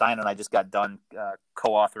 Alan Stein and I just got done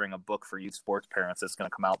co-authoring a book for youth sports parents that's going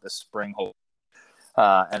to come out this spring.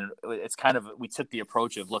 And it's we took the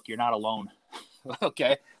approach of, look, you're not alone.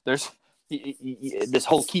 Okay. There's this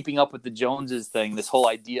whole keeping up with the Joneses thing, this whole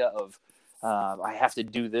idea of, I have to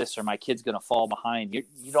do this or my kid's going to fall behind.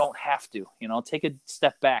 You don't have to, take a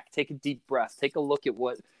step back, take a deep breath, take a look at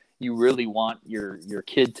what you really want your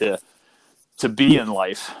kid to be in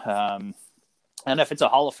life. And if it's a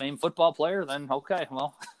Hall of Fame football player, then okay,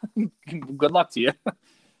 well, good luck to you.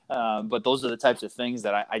 But those are the types of things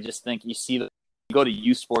that I just think you see. You go to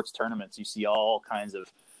youth sports tournaments, you see all kinds of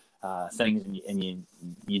things, and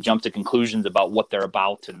you jump to conclusions about what they're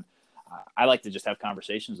about. And I like to just have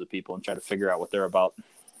conversations with people and try to figure out what they're about.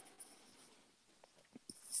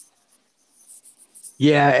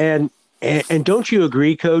 Yeah, and don't you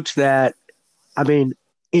agree, Coach, that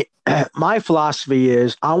my philosophy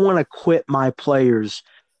is I want to equip my players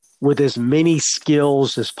with as many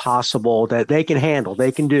skills as possible that they can handle,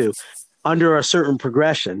 they can do under a certain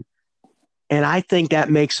progression. And I think that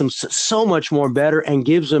makes them so much more better and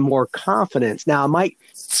gives them more confidence. Now,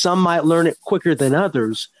 some might learn it quicker than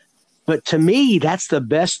others, but to me, that's the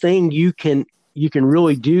best thing you can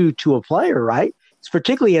really do to a player, right? It's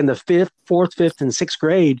particularly in the 4th, 5th, and 6th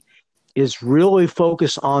grade, is really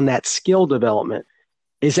focus on that skill development.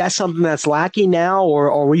 Is that something that's lacking now,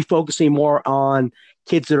 or are we focusing more on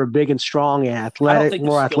kids that are big and strong and athletic, I don't think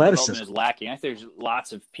more the skill athleticism? Development is lacking. I think there's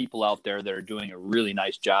lots of people out there that are doing a really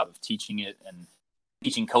nice job of teaching it and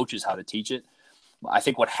teaching coaches how to teach it. I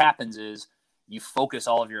think what happens is you focus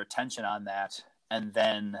all of your attention on that, and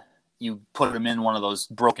then you put them in one of those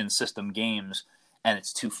broken system games, and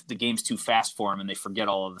the game's too fast for them, and they forget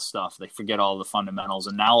all of the stuff. They forget all the fundamentals,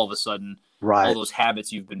 and now all of a sudden, all those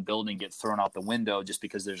habits you've been building get thrown out the window just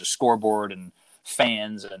because there's a scoreboard and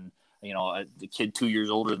fans and the kid 2 years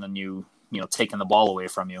older than you taking the ball away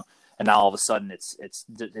from you, and now all of a sudden it's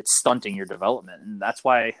stunting your development. And that's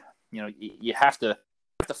why you have to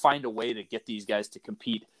find a way to get these guys to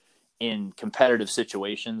compete in competitive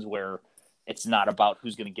situations where it's not about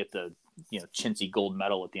who's going to get the chintzy gold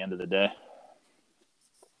medal at the end of the day.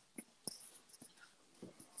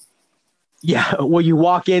 Yeah, well, you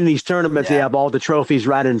walk in these tournaments, they have all the trophies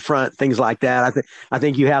right in front, things like that. I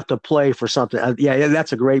think you have to play for something. Yeah,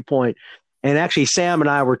 that's a great point. And actually, Sam and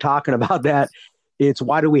I were talking about that. It's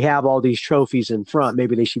why do we have all these trophies in front?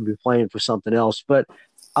 Maybe they should be playing for something else. But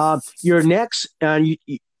your next, you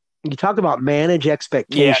talk about manage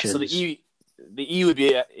expectations. Yeah, so the E would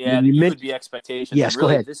be would be expectations. Yes, really,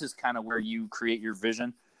 go ahead. This is kind of where you create your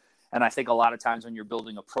vision. And I think a lot of times when you're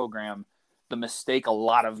building a program, the mistake a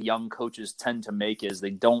lot of young coaches tend to make is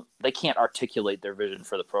they can't articulate their vision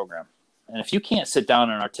for the program. And if you can't sit down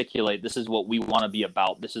and articulate, this is what we want to be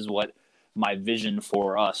about, this is what my vision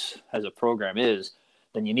for us as a program is,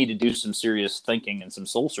 then you need to do some serious thinking and some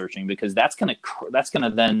soul searching, because that's going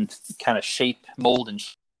to then kind of shape, mold, and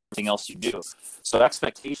everything else you do. So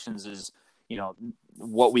expectations is,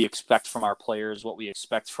 what we expect from our players, what we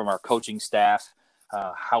expect from our coaching staff,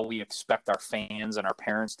 how we expect our fans and our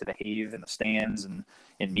parents to behave in the stands and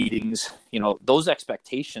in meetings. Those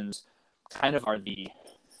expectations kind of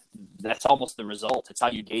that's almost the result. It's how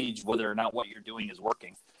you gauge whether or not what you're doing is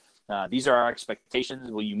working. These are our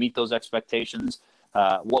expectations. Will you meet those expectations?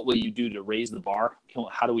 What will you do to raise the bar?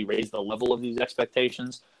 How do we raise the level of these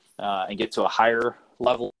expectations and get to a higher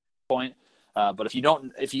level point? But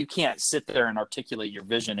if you can't sit there and articulate your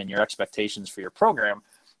vision and your expectations for your program,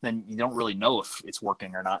 then you don't really know if it's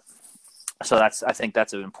working or not. So I think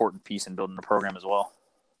that's an important piece in building a program as well.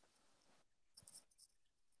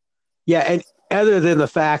 Yeah, and other than the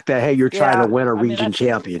fact that, hey, you're trying to win a region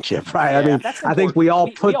championship, right? Yeah, I think we all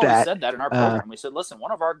put we that. said that in our program. We said, listen,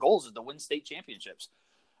 one of our goals is to win state championships,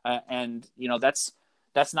 and that's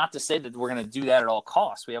not to say that we're going to do that at all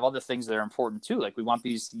costs. We have other things that are important too. Like we want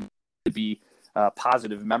these to be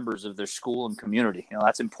positive members of their school and community.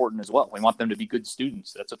 That's important as well. We want them to be good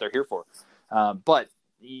students. That's what they're here for. But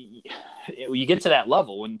you get to that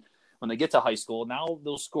level when they get to high school, now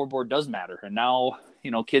those scoreboard does matter. And now,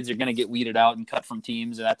 kids are going to get weeded out and cut from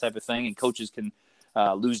teams and that type of thing. And coaches can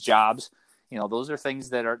lose jobs. Those are things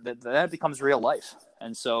that becomes real life.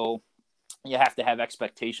 And so you have to have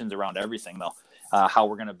expectations around everything though. How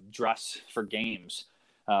we're going to dress for games,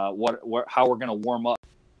 how we're going to warm up.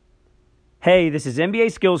 Hey, this is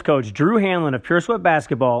NBA skills coach Drew Hanlon of Pure Sweat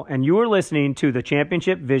Basketball, and you are listening to the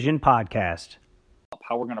Championship Vision Podcast.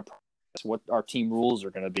 How we're going to practice, what our team rules are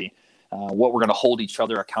going to be, what we're going to hold each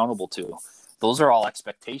other accountable to. Those are all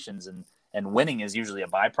expectations, and winning is usually a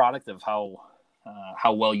byproduct of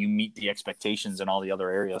how well you meet the expectations in all the other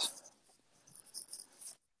areas.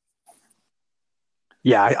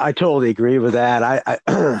 Yeah, I totally agree with that.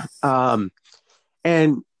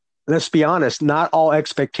 And let's be honest, not all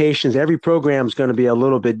expectations. Every program is going to be a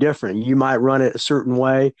little bit different. You might run it a certain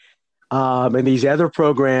way, and these other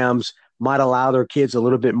programs might allow their kids a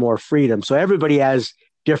little bit more freedom. So everybody has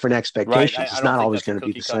different expectations. Right. It's not always going to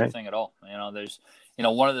be the same thing at all. There's,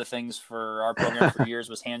 one of the things for our program for years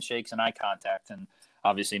was handshakes and eye contact, and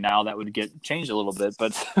obviously now that would get changed a little bit.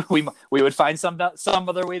 But we would find some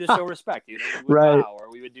other way to show respect. We would right. bow,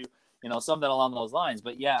 or we would do something along those lines.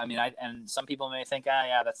 But yeah, and some people may think,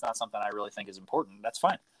 that's not something I really think is important. That's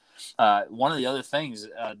fine. One of the other things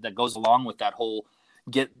that goes along with that whole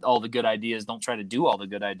get all the good ideas, don't try to do all the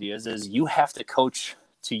good ideas, is you have to coach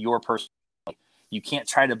to your personality. You can't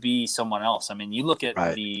try to be someone else. You look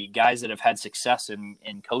at the guys that have had success in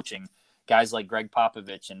coaching, guys like Greg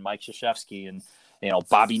Popovich and Mike Czeslawski and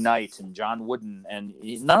Bobby Knight and John Wooden, and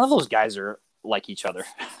none of those guys are like each other.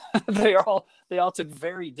 They all took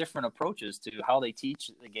very different approaches to how they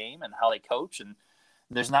teach the game and how they coach, and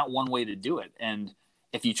there's not one way to do it. And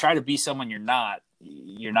if you try to be someone you're not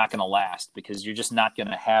going to last, because you're just not going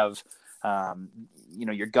to have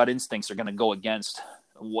your gut instincts are going to go against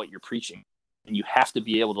what you're preaching, and you have to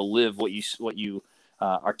be able to live what you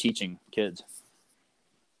are teaching kids.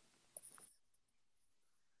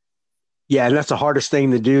 Yeah, and that's the hardest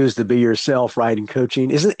thing to do, is to be yourself, right, in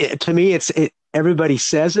coaching. Isn't it? To me, everybody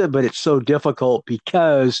says it, but it's so difficult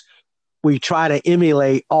because we try to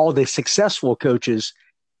emulate all the successful coaches.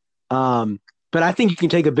 But I think you can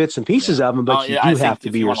take a bits and pieces of them, but you do have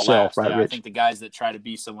to be yourself, right, Rich? I think the guys that try to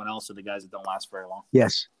be someone else are the guys that don't last very long.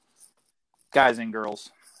 Yes. Guys and girls.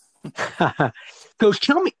 Coach,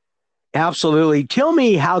 tell me, absolutely. Tell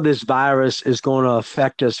me how this virus is going to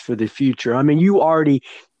affect us for the future.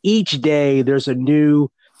 Each day there's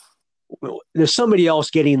somebody else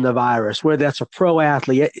getting the virus, whether that's a pro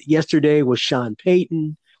athlete. Yesterday was Sean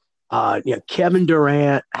Payton, Kevin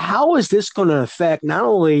Durant. How is this going to affect not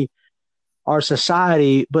only our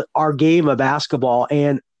society, but our game of basketball?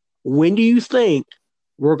 And when do you think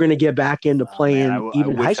we're going to get back into playing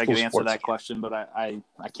even high school sports? I could answer that question, but I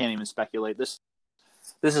can't even speculate. This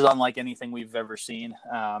is unlike anything we've ever seen.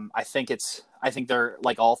 I think they're,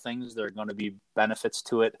 like all things, there are going to be benefits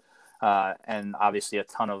to it, and obviously a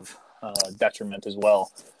ton of detriment as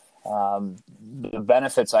well. The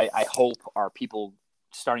benefits, I hope, are people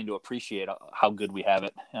starting to appreciate how good we have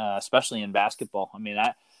it, especially in basketball.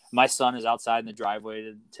 My son is outside in the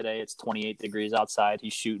driveway today. It's 28 degrees outside.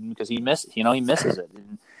 He's shooting because he misses it.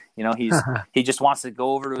 And, he just wants to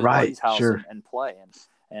go over to his buddy's house and play.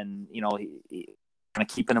 And he kind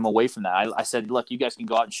of keeping him away from that. I said, look, you guys can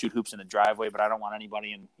go out and shoot hoops in the driveway, but I don't want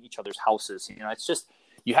anybody in each other's houses. It's just,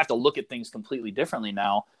 you have to look at things completely differently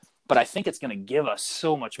now. But I think it's going to give us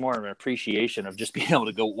so much more of an appreciation of just being able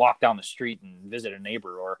to go walk down the street and visit a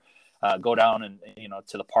neighbor, or go down and,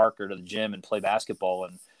 to the park or to the gym and play basketball.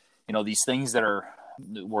 And, these things that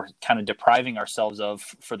we're kind of depriving ourselves of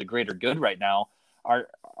for the greater good right now are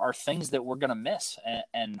things that we're going to miss.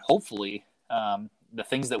 And hopefully the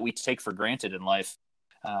things that we take for granted in life,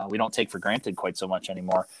 we don't take for granted quite so much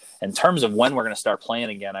anymore. In terms of when we're going to start playing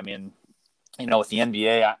again, I mean, with the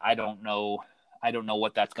NBA, I don't know. I don't know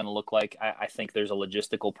what that's going to look like. I think there's a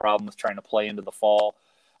logistical problem with trying to play into the fall.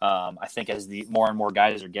 I think as the more and more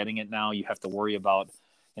guys are getting it now, you have to worry about,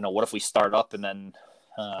 what if we start up and then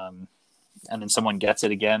someone gets it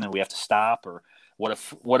again and we have to stop, or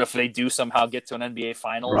what if they do somehow get to an NBA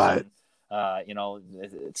Finals, right? And,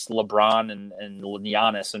 it's LeBron and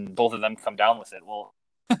Giannis, and both of them come down with it. Well,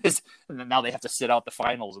 and then now they have to sit out the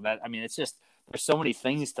finals, and that, I mean, it's just, there's so many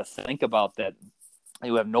things to think about that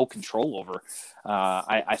you have no control over.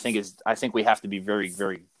 I think we have to be very,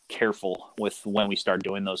 very careful with when we start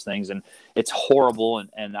doing those things. And it's horrible.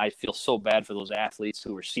 And I feel so bad for those athletes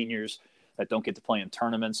who are seniors that don't get to play in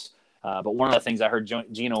tournaments. But one of the things I heard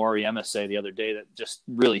Gino Auriemma say the other day that just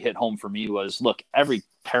really hit home for me was, look, every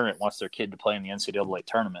parent wants their kid to play in the NCAA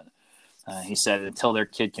tournament. He said, until their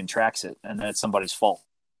kid contracts it, and that's somebody's fault.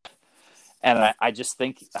 And I just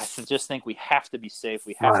think we have to be safe.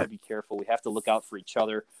 We have to be careful. We have to look out for each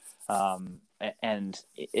other.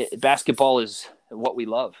 Basketball is what we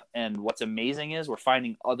love. And what's amazing is we're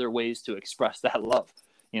finding other ways to express that love.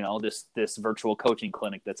 This virtual coaching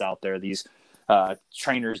clinic that's out there, these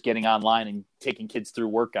trainers getting online and taking kids through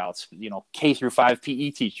workouts, K through 5 PE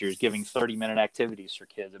teachers giving 30-minute activities for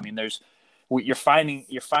kids. I mean, you're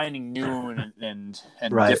finding new and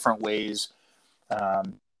different ways,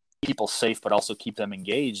 people safe, but also keep them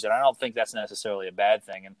engaged. And I don't think that's necessarily a bad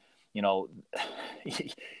thing. And,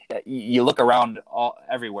 you look around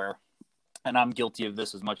everywhere, and I'm guilty of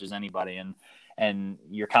this as much as anybody. And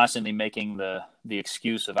you're constantly making the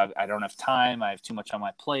excuse of, I don't have time. I have too much on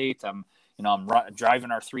my plate. I'm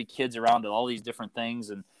driving our 3 kids around to all these different things.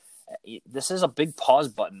 And this is a big pause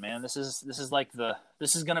button, man. This is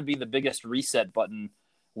going to be the biggest reset button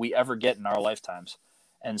we ever get in our lifetimes.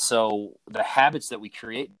 And so the habits that we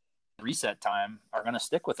create reset time are going to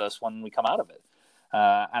stick with us when we come out of it.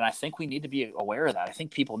 And I think we need to be aware of that. I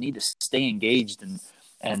think people need to stay engaged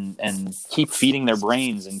and keep feeding their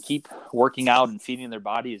brains and keep working out and feeding their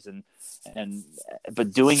bodies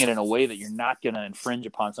but doing it in a way that you're not going to infringe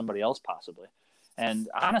upon somebody else possibly. And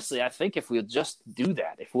honestly, I think if we'll just do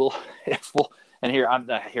that, and here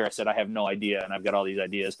I said I have no idea, and I've got all these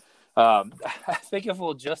ideas. I think if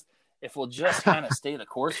we'll just kind of stay the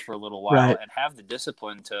course for a little while and have the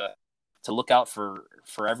discipline to look out for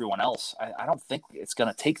everyone else, I don't think it's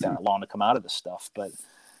going to take that long to come out of this stuff. But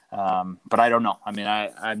I don't know. I mean,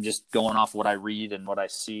 I'm just going off what I read and what I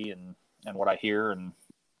see and what I hear. And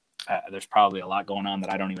there's probably a lot going on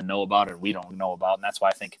that I don't even know about or we don't know about. And that's why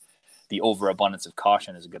I think the overabundance of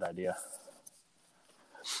caution is a good idea.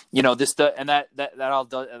 I'm sorry, you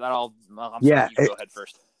go ahead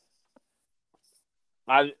first.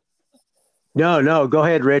 No, go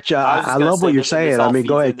ahead, Rich. I love what you're saying. I mean,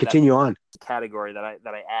 go ahead, continue on. Category that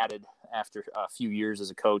I added after a few years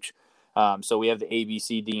as a coach. So we have the A, B,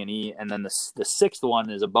 C, D, and E, and then the sixth one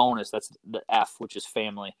is a bonus. That's the F, which is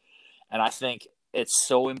family. And I think it's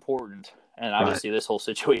so important, and obviously this whole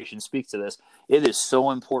situation speaks to this. It is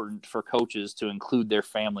so important for coaches to include their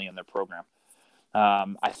family in their program.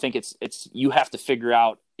 I think it's you have to figure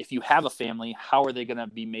out, if you have a family, how are they going to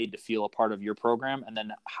be made to feel a part of your program? And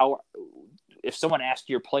then if someone asked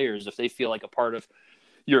your players if they feel like a part of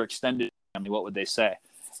your extended family, what would they say?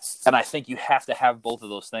 And I think you have to have both of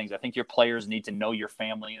those things. I think your players need to know your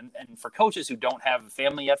family. And for coaches who don't have a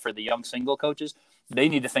family yet, for the young single coaches, they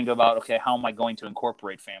need to think about, okay, how am I going to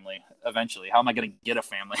incorporate family eventually? How am I going to get a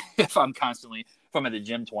family if I'm at the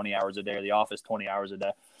gym 20 hours a day or the office 20 hours a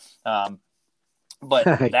day? But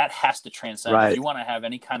that has to transcend. If you want to have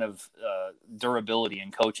any kind of durability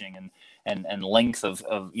in coaching and length of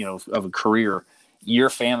a career, your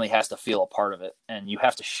family has to feel a part of it, and you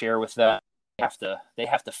have to share with them. They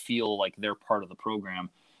have to feel like they're part of the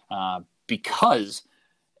program, because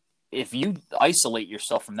if you isolate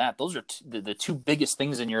yourself from that, those are the 2 biggest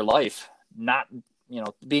things in your life, not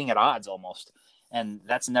being at odds almost, and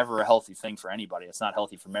that's never a healthy thing for anybody. It's not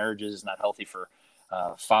healthy for marriages. It's not healthy for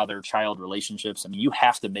father-child relationships. I mean, you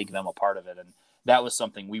have to make them a part of it, and that was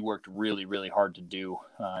something we worked really, really hard to do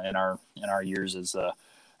in our years with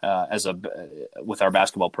our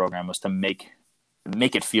basketball program, was to make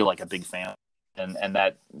it feel like a big family. And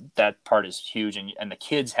that part is huge. And the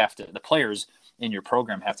kids the players in your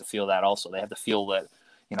program have to feel that also. They have to feel that,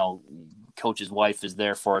 coach's wife is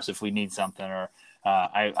there for us if we need something, or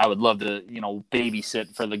I would love to,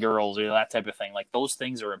 babysit for the girls, or that type of thing. Like, those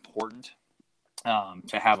things are important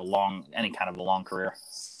to have any kind of a long career.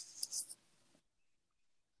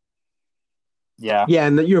 Yeah. Yeah,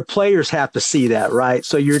 and your players have to see that, right?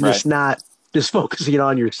 So you're just not just focusing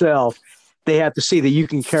on yourself. They have to see that you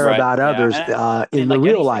can care about others in the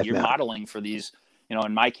real life. You're modeling for these,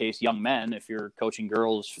 in my case, young men. If you're coaching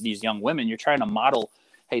girls, these young women, you're trying to model,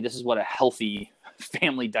 hey, this is what a healthy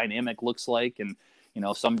family dynamic looks like. And,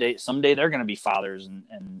 someday they're going to be fathers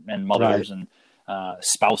and mothers and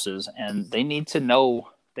spouses, and they need to know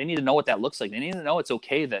what that looks like. They need to know it's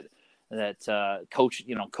okay that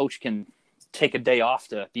coach can take a day off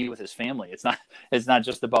to be with his family. It's not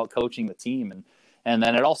just about coaching the team. And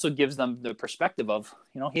then it also gives them the perspective of,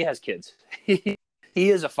 he has kids. He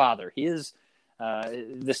is a father. He is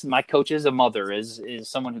my coach is a mother, is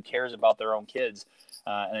someone who cares about their own kids.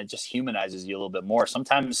 And it just humanizes you a little bit more.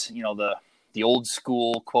 Sometimes, the old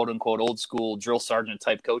school, quote unquote, old school drill sergeant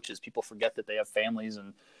type coaches, people forget that they have families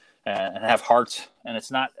and have hearts. And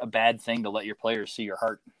it's not a bad thing to let your players see your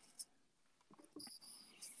heart.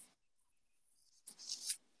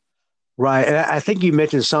 Right. And I think you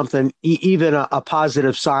mentioned something, even a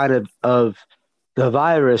positive sign of the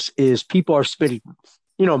virus is people are spending,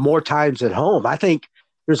 more times at home. I think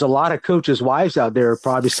there's a lot of coaches' wives out there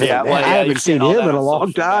probably saying, I haven't seen him in a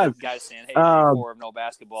long time. Guys saying, hey, day 4 of no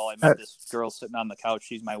basketball, I met this girl sitting on the couch.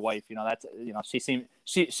 She's my wife. She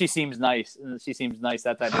seems nice. She seems nice,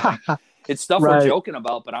 that type of thing. It's stuff we're joking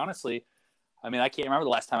about, but honestly, I can't remember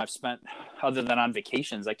the last time I've spent, other than on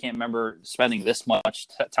vacations, I can't remember spending this much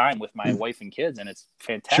time with my wife and kids, and it's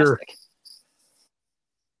fantastic. Sure.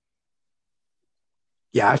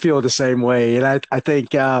 Yeah, I feel the same way. And I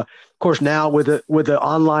think, of course, now with the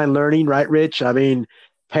online learning, right, Rich?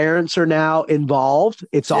 Parents are now involved.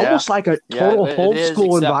 It's almost like a total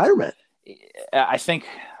homeschool environment. I think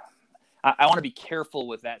I want to be careful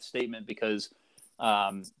with that statement because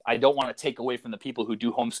I don't want to take away from the people who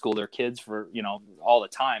do homeschool their kids for, all the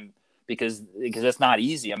time, because that's not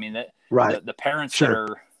easy. The parents that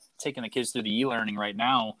are taking the kids through the e-learning right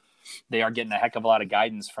now, they are getting a heck of a lot of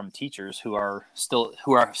guidance from teachers who are still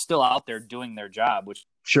out there doing their job, which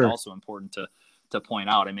is also important to point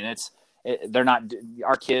out. They're not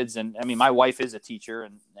our kids. And my wife is a teacher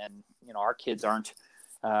and our kids aren't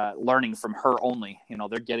learning from her only.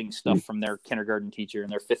 They're getting stuff from their kindergarten teacher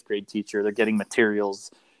and their 5th grade teacher. They're getting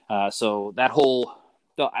materials. So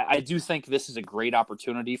I do think this is a great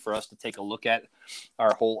opportunity for us to take a look at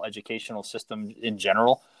our whole educational system in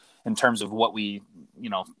general, in terms of what we,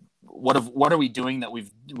 what are we doing that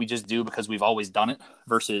we just do because we've always done it,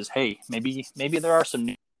 versus, hey, maybe there are some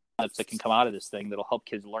new concepts that can come out of this thing that'll help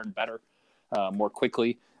kids learn better, more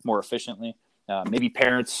quickly, more efficiently. Maybe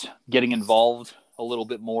parents getting involved a little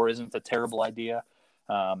bit more isn't a terrible idea.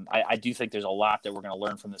 I do think there's a lot that we're going to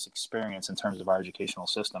learn from this experience in terms of our educational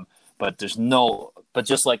system, but just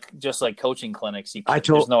like coaching clinics,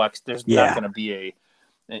 there's not going to be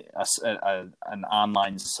an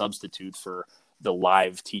online substitute for the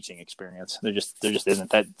live teaching experience. There just isn't.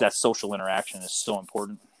 That social interaction is so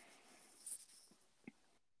important.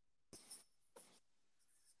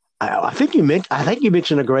 I think you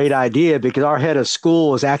mentioned a great idea, because our head of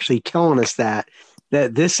school is actually telling us that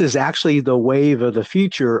this is actually the wave of the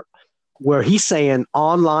future, where he's saying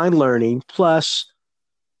online learning plus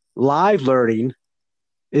live learning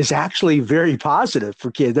is actually very positive for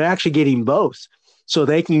kids. They're actually getting both. So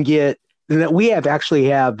they can get that. We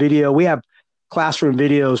have video. We have classroom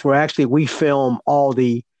videos where actually we film all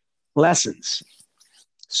the lessons.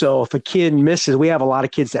 So if a kid misses, we have a lot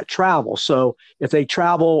of kids that travel. So if they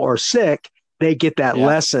travel or sick, they get that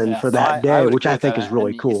lesson for that day, which I think is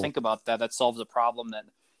really cool. You think about that. That solves a problem that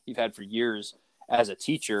you've had for years as a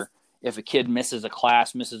teacher. If a kid misses a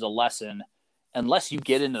class, misses a lesson, unless you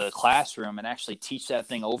get into the classroom and actually teach that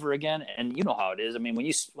thing over again, and you know how it is.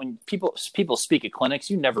 When people speak at clinics,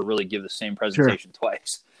 you never really give the same presentation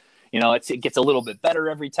twice. It gets a little bit better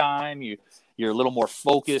every time. You're a little more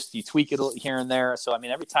focused. You tweak it here and there. So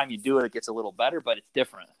every time you do it, it gets a little better, but it's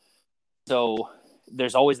different. So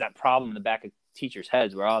there's always that problem in the back of teachers'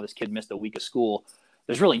 heads where, this kid missed a week of school.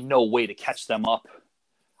 There's really no way to catch them up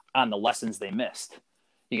on the lessons they missed.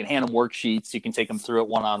 You can hand them worksheets. You can take them through it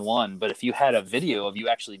one-on-one. But if you had a video of you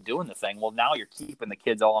actually doing the thing, well, now you're keeping the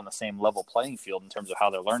kids all on the same level playing field in terms of how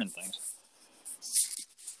they're learning things.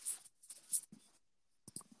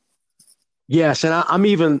 Yes, and I'm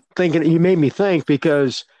even thinking, you made me think,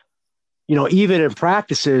 because, even in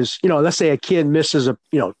practices, let's say a kid misses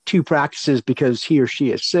 2 practices because he or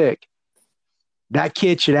she is sick. that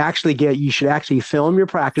kid should actually you should actually film your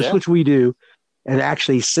practice, which we do, and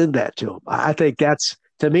actually send that to them. I think that's,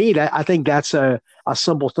 to me, I think that's a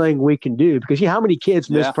simple thing we can do, because how many kids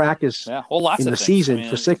miss practice lots in of the things. season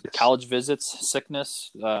for sickness, college visits,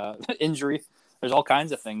 sickness, injury. There's all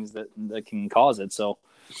kinds of things that can cause it. So,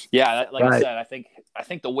 yeah, like I said, I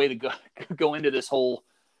think the way to go into this whole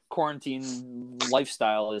quarantine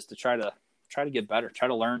lifestyle is to try to get better, try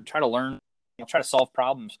to learn, try to solve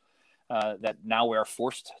problems that now we are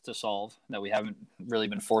forced to solve that we haven't really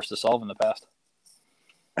been forced to solve in the past.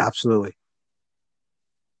 Absolutely.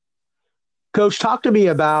 Coach, talk to me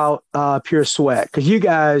about Pure Sweat, because you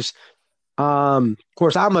guys, of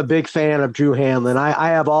course, I'm a big fan of Drew Hanlon. I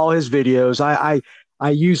have all his videos. I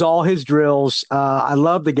use all his drills. I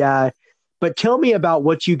love the guy. But tell me about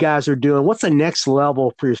what you guys are doing. What's the next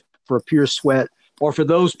level for Pure Sweat, or for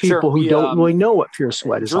those people who don't really know what Pure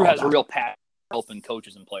Sweat is all about? Drew has a real passion for helping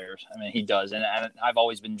coaches and players. I mean, he does. And I've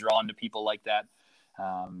always been drawn to people like that.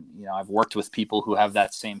 I've worked with people who have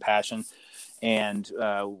that same passion. And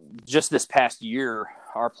just this past year,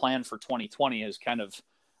 our plan for 2020 is kind of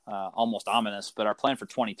almost ominous, but our plan for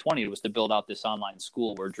 2020 was to build out this online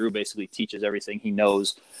school where Drew basically teaches everything he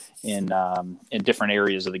knows in different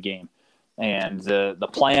areas of the game. And the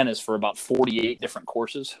plan is for about 48 different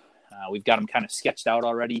courses. We've got them kind of sketched out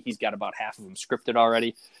already. He's got about half of them scripted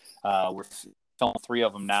already. We're filming 3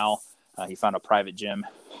 of them now. He found a private gym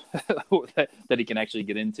that he can actually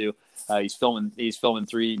get into. He's filming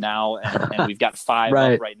 3 now, and we've got 5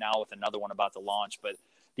 up right now with another one about to launch. But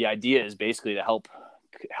the idea is basically to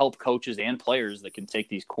help coaches and players that can take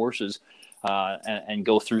these courses and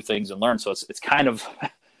go through things and learn. So it's kind of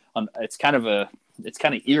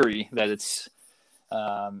eerie that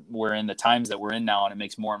we're in the times that we're in now, and it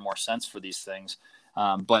makes more and more sense for these things.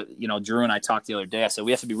 But Drew and I talked the other day. I said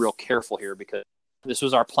we have to be real careful here, because this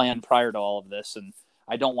was our plan prior to all of this, and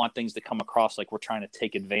I don't want things to come across like we're trying to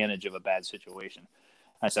take advantage of a bad situation.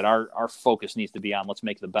 I said our focus needs to be on let's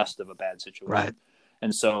make the best of a bad situation. Right.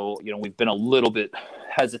 And so, we've been a little bit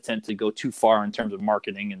hesitant to go too far in terms of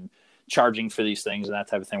marketing and charging for these things and that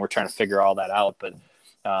type of thing. We're trying to figure all that out.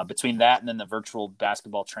 But between that and then the virtual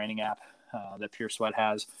basketball training app that Pure Sweat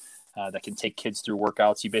has that can take kids through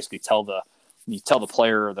workouts, you basically tell the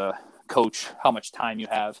player or the coach how much time you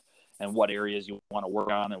have and what areas you want to work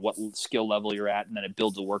on and what skill level you're at, and then it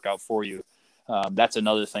builds a workout for you. That's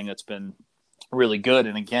another thing that's been really good.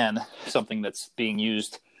 And again, something that's being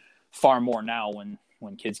used far more now when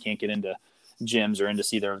kids can't get into gyms or in to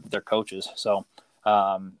see their coaches. So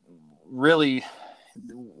really,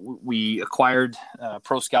 we acquired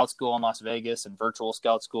Pro Scout School in Las Vegas and Virtual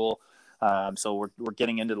Scout School. So we're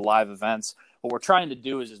getting into the live events. What we're trying to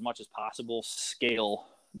do is, as much as possible, scale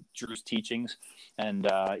Drew's teachings. And,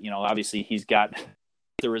 obviously he's got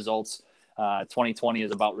the results. 2020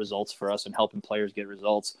 is about results for us and helping players get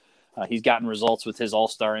results. He's gotten results with his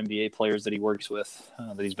all-star NBA players that he works with,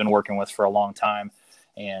 that he's been working with for a long time.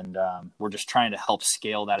 And we're just trying to help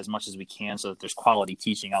scale that as much as we can so that there's quality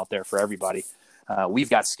teaching out there for everybody. We've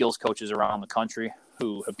got skills coaches around the country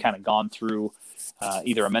who have kind of gone through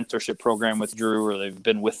either a mentorship program with Drew, or they've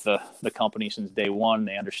been with the company since day one.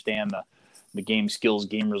 They understand the game skills,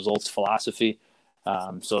 game results philosophy.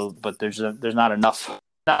 But there's not enough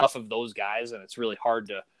of those guys, and it's really hard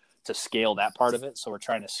to scale that part of it. So we're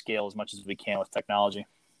trying to scale as much as we can with technology.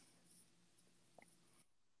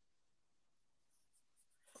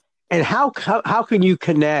 And how can you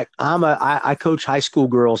connect? I coach high school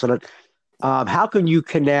girls, and how can you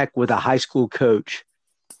connect with a high school coach?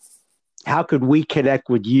 How could we connect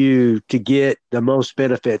with you to get the most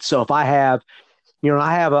benefits? So if I have, I'm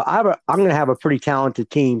going to have a pretty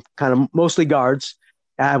talented team, kind of mostly guards.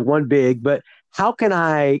 I have one big, but how can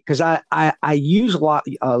because I use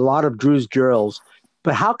a lot of Drew's drills,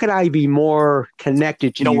 but how can I be more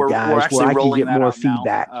connected to you guys where I can get more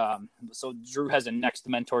feedback? So Drew has a next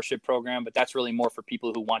mentorship program, but that's really more for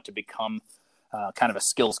people who want to become kind of a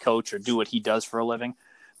skills coach or do what he does for a living.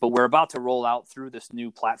 But we're about to roll out through this new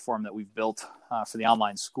platform that we've built for the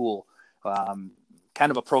online school, kind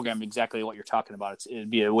of a program exactly what you're talking about. It'd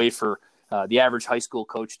be a way for the average high school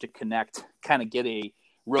coach to connect, kind of get a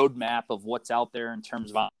roadmap of what's out there in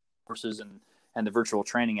terms of courses and the virtual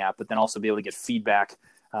training app, but then also be able to get feedback,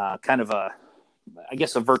 kind of a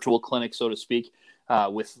virtual clinic, so to speak,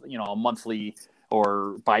 with, a monthly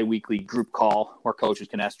or bi-weekly group call where coaches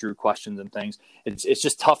can ask Drew questions and things. It's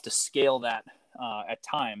just tough to scale that at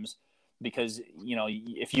times because,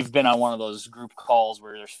 if you've been on one of those group calls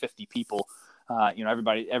where there's 50 people,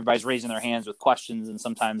 everybody's raising their hands with questions, and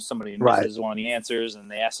sometimes somebody misses one of the answers and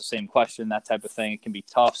they ask the same question, that type of thing. It can be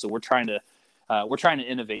tough. So we're trying to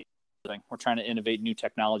innovate We're trying to innovate new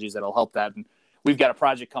technologies that'll help that. And we've got a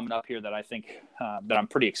project coming up here that I think that I'm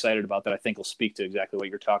pretty excited about that I think will speak to exactly what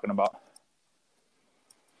you're talking about.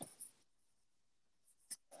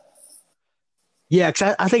 Yeah,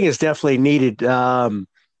 because I think it's definitely needed. And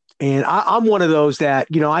I'm one of those that,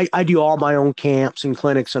 I do all my own camps and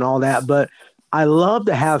clinics and all that, but I love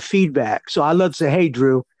to have feedback. So I love to say, hey,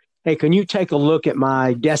 Drew, hey, can you take a look at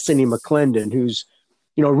my Destiny McClendon, who's,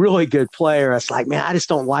 a really good player? It's like, man, I just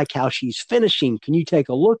don't like how she's finishing. Can you take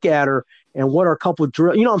a look at her? And what are a couple of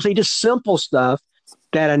drills? I'm saying? Just simple stuff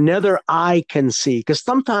that another eye can see. Because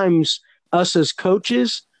sometimes us as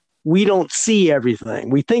coaches, we don't see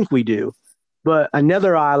everything. We think we do. But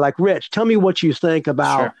another eye, like Rich, tell me what you think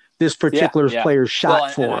about this particular player's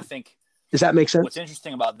shot form. I think, does that make sense? What's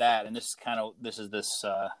interesting about that, and this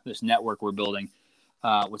network we're building.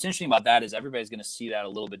 What's interesting about that is everybody's going to see that a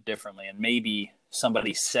little bit differently, and maybe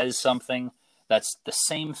somebody says something that's the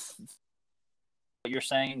same what you're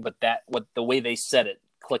saying, but the way they said it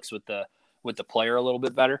clicks with the player a little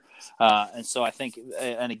bit better. And so I think,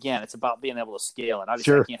 and again, it's about being able to scale it.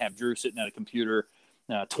 Obviously, I can't have Drew sitting at a computer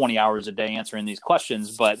 20 hours a day answering these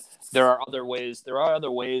questions, but there are other ways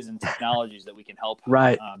and technologies that we can help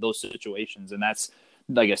those situations. And that's,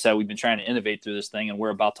 like I said, we've been trying to innovate through this thing, and we're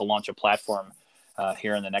about to launch a platform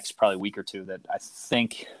here in the next probably week or two that I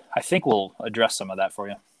think will address some of that for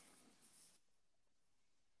you.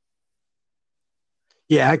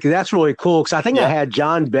 Yeah, that's really cool, because I think I had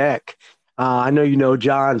John Beck. I know you know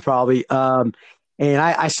John probably. And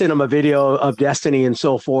I sent him a video of Destiny and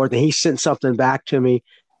so forth, and he sent something back to me.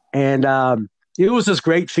 And it was just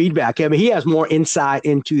great feedback. I mean, he has more insight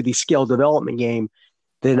into the skill development game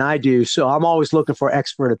than I do. So I'm always looking for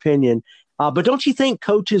expert opinion. But don't you think,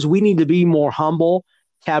 coaches, we need to be more humble,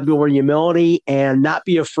 have more humility, and not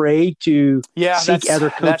be afraid to seek other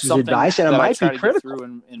coaches' advice? And it might be critical.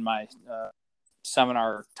 Through in my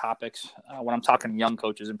seminar topics, when I'm talking to young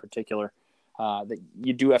coaches in particular, that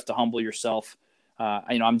you do have to humble yourself.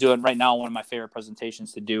 I'm doing right now, one of my favorite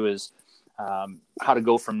presentations to do is how to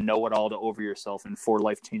go from know-it-all to over yourself in 4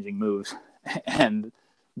 life-changing moves. And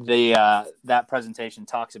that presentation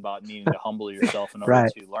talks about needing to humble yourself in order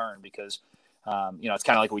to learn, because it's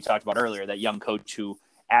kind of like what we talked about earlier, that young coach who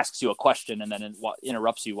asks you a question and then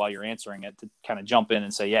interrupts you while you're answering it to kind of jump in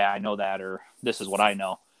and say, yeah, I know that, or this is what I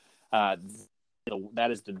know.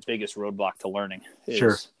 That is the biggest roadblock to learning,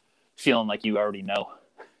 is feeling like you already know,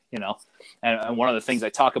 and one of the things I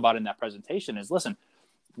talk about in that presentation is, listen,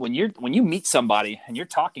 when you meet somebody and you're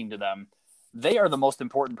talking to them, they are the most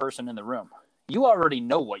important person in the room. You already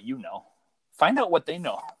know what you know. Find out what they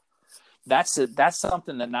know. That's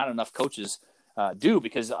something that not enough coaches do,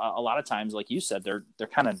 because a lot of times, like you said, they're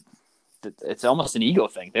kind of, it's almost an ego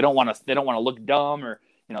thing. They don't want to look dumb, or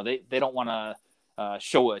they don't want to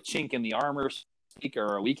show a chink in the armor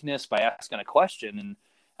or a weakness by asking a question, and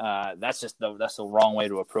that's the wrong way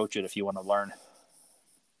to approach it if you want to learn.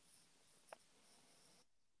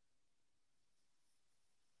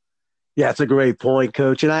 Yeah, it's a great point,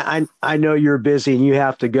 Coach. And I know you're busy and you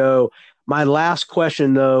have to go. My last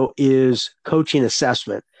question, though, is coaching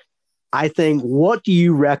assessment. I think, what do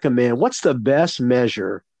you recommend? What's the best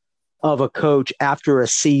measure of a coach after a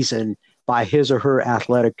season by his or her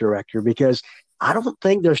athletic director? Because I don't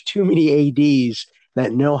think there's too many ADs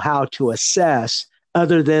that know how to assess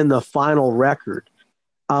other than the final record.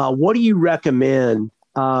 What do you recommend?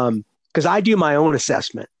 Because I do my own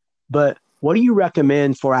assessment, but what do you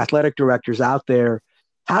recommend for athletic directors out there?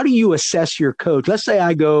 How do you assess your coach? Let's say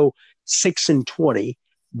I go 6-20,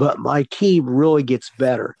 but my team really gets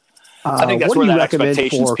better. I think that's where that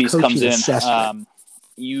expectations piece comes in.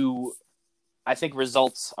 I think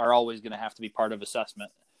results are always going to have to be part of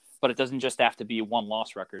assessment, but it doesn't just have to be a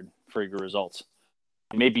 1-loss record for your results.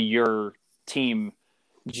 Maybe your team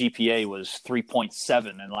GPA was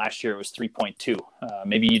 3.7 and last year it was 3.2.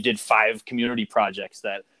 Maybe you did 5 community projects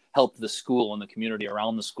that helped the school and the community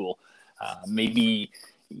around the school. Maybe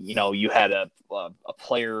you had a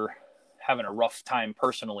player having a rough time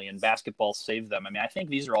personally and basketball saved them. I mean, I think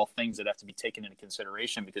these are all things that have to be taken into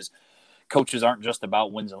consideration, because coaches aren't just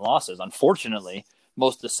about wins and losses. Unfortunately,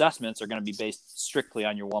 most assessments are going to be based strictly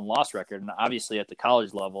on your 1-loss record. And obviously at the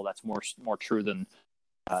college level, that's more true than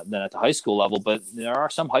at the high school level. But there are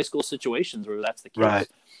some high school situations where that's the case.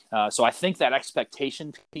 Right. So I think that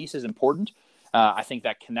expectation piece is important. I think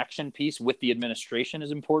that connection piece with the administration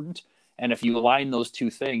is important. And if you align those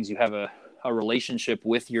two things, you have a relationship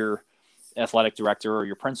with your athletic director or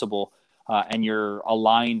your principal, and you're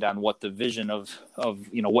aligned on what the vision of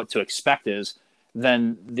what to expect is,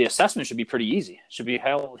 then the assessment should be pretty easy. It should be,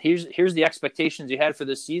 here's the expectations you had for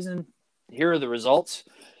this season. Here are the results.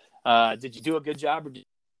 Did you do a good job or did you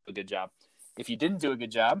do a good job? If you didn't do a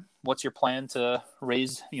good job, what's your plan to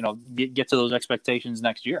raise, get to those expectations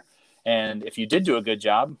next year? And if you did do a good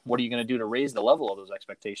job, what are you going to do to raise the level of those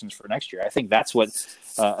expectations for next year? I think that's what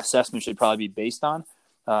assessment should probably be based on.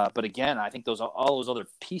 But again, I think all those other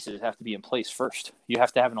pieces have to be in place first. You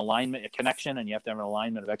have to have an alignment, a connection, and you have to have an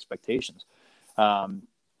alignment of expectations.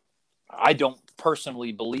 I don't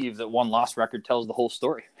personally believe that one loss record tells the whole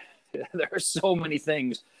story. There are so many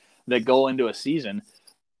things that go into a season,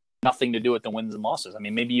 nothing to do with the wins and losses. I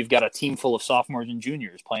mean, maybe you've got a team full of sophomores and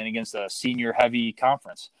juniors playing against a senior-heavy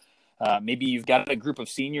conference. Maybe you've got a group of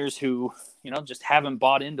seniors who, just haven't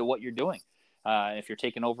bought into what you're doing. If you're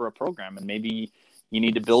taking over a program, and maybe you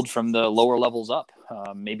need to build from the lower levels up.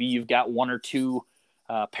 Maybe you've got one or two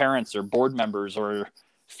parents or board members or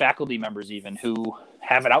faculty members even who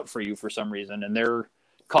have it out for you for some reason, and they're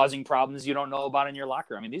causing problems you don't know about in your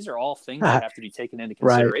locker. I mean, these are all things that have to be taken into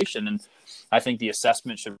consideration, right. And I think the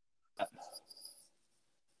assessment should.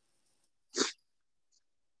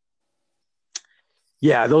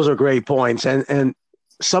 Yeah, those are great points. And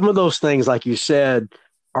some of those things, like you said,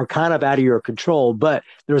 are kind of out of your control, but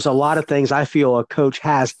there's a lot of things I feel a coach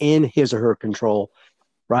has in his or her control,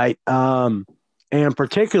 right? And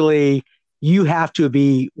particularly, you have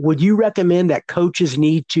to would you recommend that coaches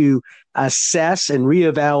need to assess and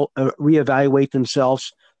reevaluate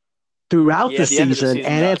themselves throughout the season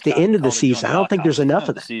and at the end of the season? I don't think there's enough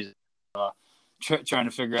of that. Trying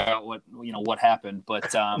to figure out what happened,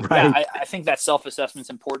 but right. Yeah, I think that self-assessment's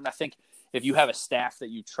important. I think if you have a staff that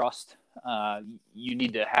you trust, you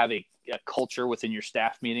need to have a culture within your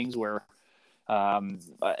staff meetings where an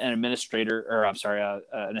administrator, or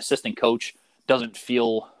an assistant coach doesn't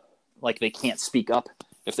feel like they can't speak up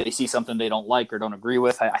if they see something they don't like or don't agree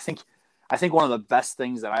with. I think one of the best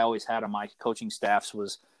things that I always had on my coaching staffs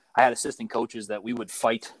was I had assistant coaches that we would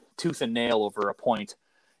fight tooth and nail over a point,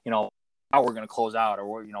 how we're going to close out, or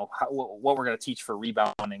what we're going to teach for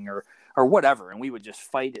rebounding or whatever. And we would just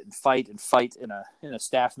fight in a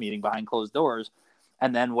staff meeting behind closed doors.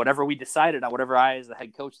 And then whatever we decided on, whatever I as the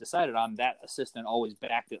head coach decided on, that assistant always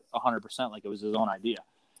backed it 100% like it was his own idea.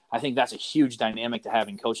 I think that's a huge dynamic to have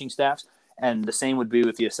in coaching staffs. And the same would be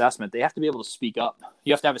with the assessment. They have to be able to speak up.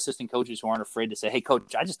 You have to have assistant coaches who aren't afraid to say, "Hey,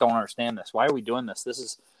 coach, I just don't understand this. Why are we doing this? This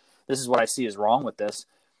is what I see is wrong with this."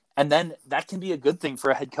 And then that can be a good thing for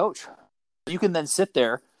a head coach. You can then sit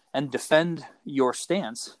there and defend your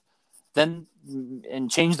stance, and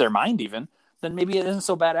change their mind even, then maybe it isn't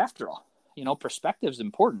so bad after all. Perspective is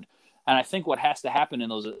important. And I think what has to happen in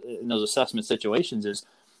those assessment situations is,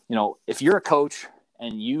 if you're a coach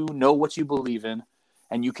and you know what you believe in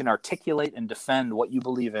and you can articulate and defend what you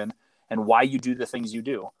believe in and why you do the things you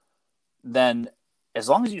do, then as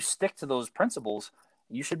long as you stick to those principles,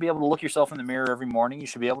 you should be able to look yourself in the mirror every morning. You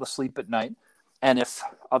should be able to sleep at night. And if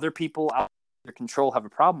other people out of your control have a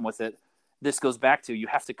problem with it, this goes back to you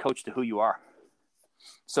have to coach to who you are.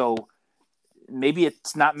 So maybe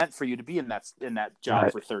it's not meant for you to be in that job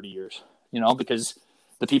right. for 30 years, because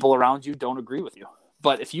the people around you don't agree with you.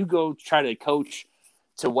 But if you go try to coach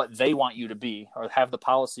to what they want you to be or have the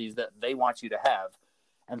policies that they want you to have,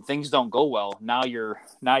 and things don't go well, now you're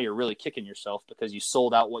really kicking yourself because you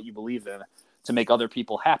sold out what you believe in to make other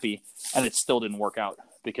people happy, and it still didn't work out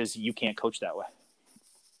because you can't coach that way.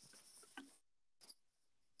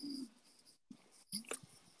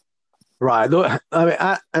 Right. I mean,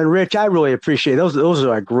 and Rich, I really appreciate those. Those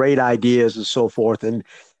are great ideas and so forth. And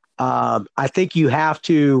I think you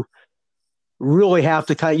really have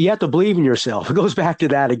to you have to believe in yourself. It goes back to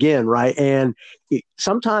that again, right? And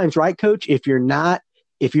sometimes, right, Coach, if you're not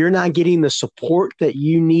getting the support that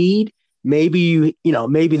you need, maybe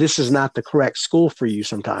maybe this is not the correct school for you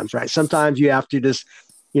sometimes, right? Sometimes you have to just,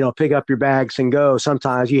 pick up your bags and go.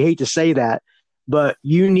 Sometimes you hate to say that, but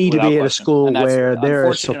you need to be at a school where there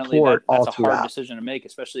is support all throughout. That's a hard decision to make,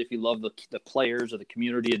 especially if you love the players or the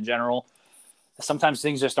community in general. Sometimes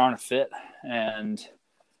things just aren't a fit, and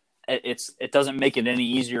it doesn't make it any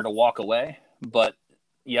easier to walk away. But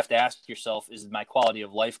you have to ask yourself, is my quality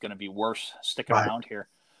of life going to be worse sticking around here?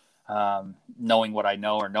 Knowing what I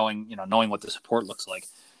know, or knowing what the support looks like.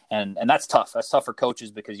 And that's tough. That's tough for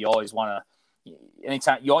coaches because you always want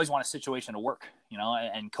a situation to work,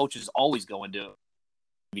 and coaches always go into it.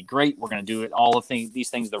 Be great. We're going to do it these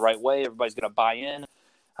things the right way. Everybody's going to buy in.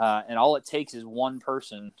 And all it takes is one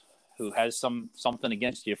person who has something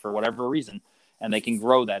against you for whatever reason, and they can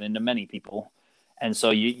grow that into many people. And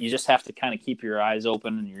so you just have to kind of keep your eyes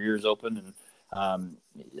open and your ears open and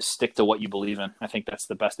stick to what you believe in. I think that's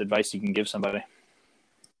the best advice you can give somebody.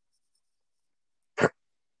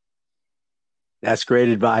 That's great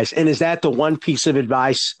advice. And is that the one piece of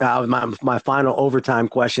advice? My final overtime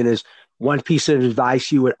question is one piece of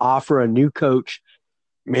advice you would offer a new coach,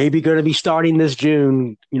 maybe going to be starting this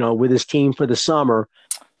June, with his team for the summer.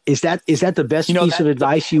 Is that the best piece of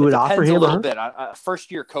advice you would offer him? A little bit. A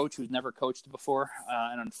first-year coach who's never coached before,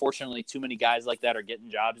 and unfortunately, too many guys like that are getting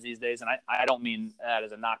jobs these days. And I don't mean that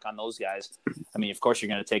as a knock on those guys. I mean, of course, you're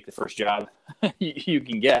going to take the first job you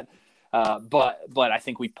can get. But I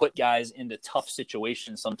think we put guys into tough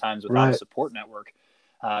situations sometimes without a support network.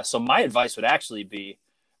 So my advice would actually be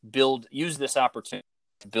use this opportunity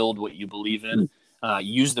to build what you believe in.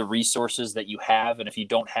 Use the resources that you have. And if you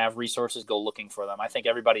don't have resources, go looking for them. I think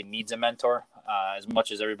everybody needs a mentor as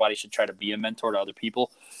much as everybody should try to be a mentor to other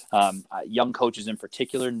people. Young coaches in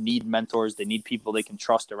particular need mentors. They need people they can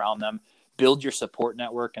trust around them. Build your support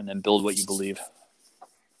network and then build what you believe.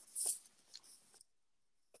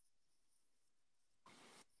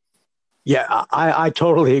 Yeah, I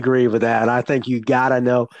totally agree with that. I think you got to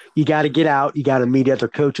get out. You got to meet other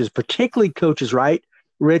coaches, particularly coaches, right,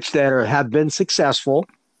 Rich, that have been successful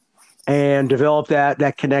and develop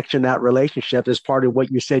that connection, that relationship as part of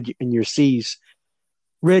what you said in your C's.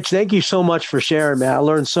 Rich, thank you so much for sharing, man. I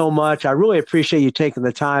learned so much. I really appreciate you taking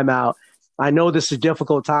the time out. I know this is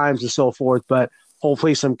difficult times and so forth, but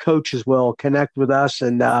hopefully some coaches will connect with us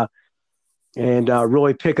and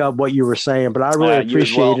really pick up what you were saying. But I really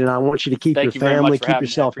appreciate it, and I want you to keep your family, keep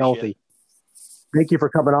yourself healthy. Thank you for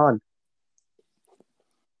coming on.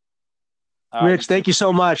 Rich, thank you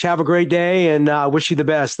so much. Have a great day, and I wish you the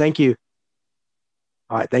best. Thank you.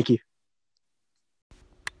 All right, thank you.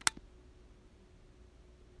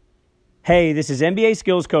 Hey, this is NBA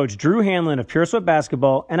skills coach Drew Hanlon of Pure Sweat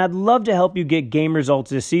Basketball, and I'd love to help you get game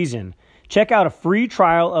results this season. Check out a free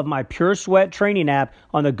trial of my Pure Sweat training app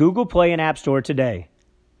on the Google Play and App Store today.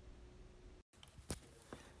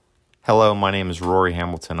 Hello, my name is Rory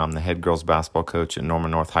Hamilton. I'm the head girls basketball coach at Norman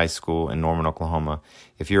North High School in Norman, Oklahoma.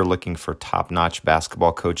 If you're looking for top-notch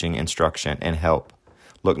basketball coaching, instruction, and help,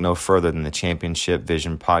 look no further than the Championship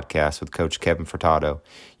Vision podcast with Coach Kevin Furtado.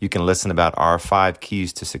 You can listen about our 5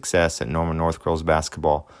 keys to success at Norman North Girls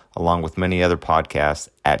Basketball, along with many other podcasts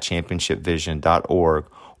at championshipvision.org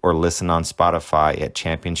or listen on Spotify at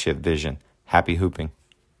Championship Vision. Happy hooping.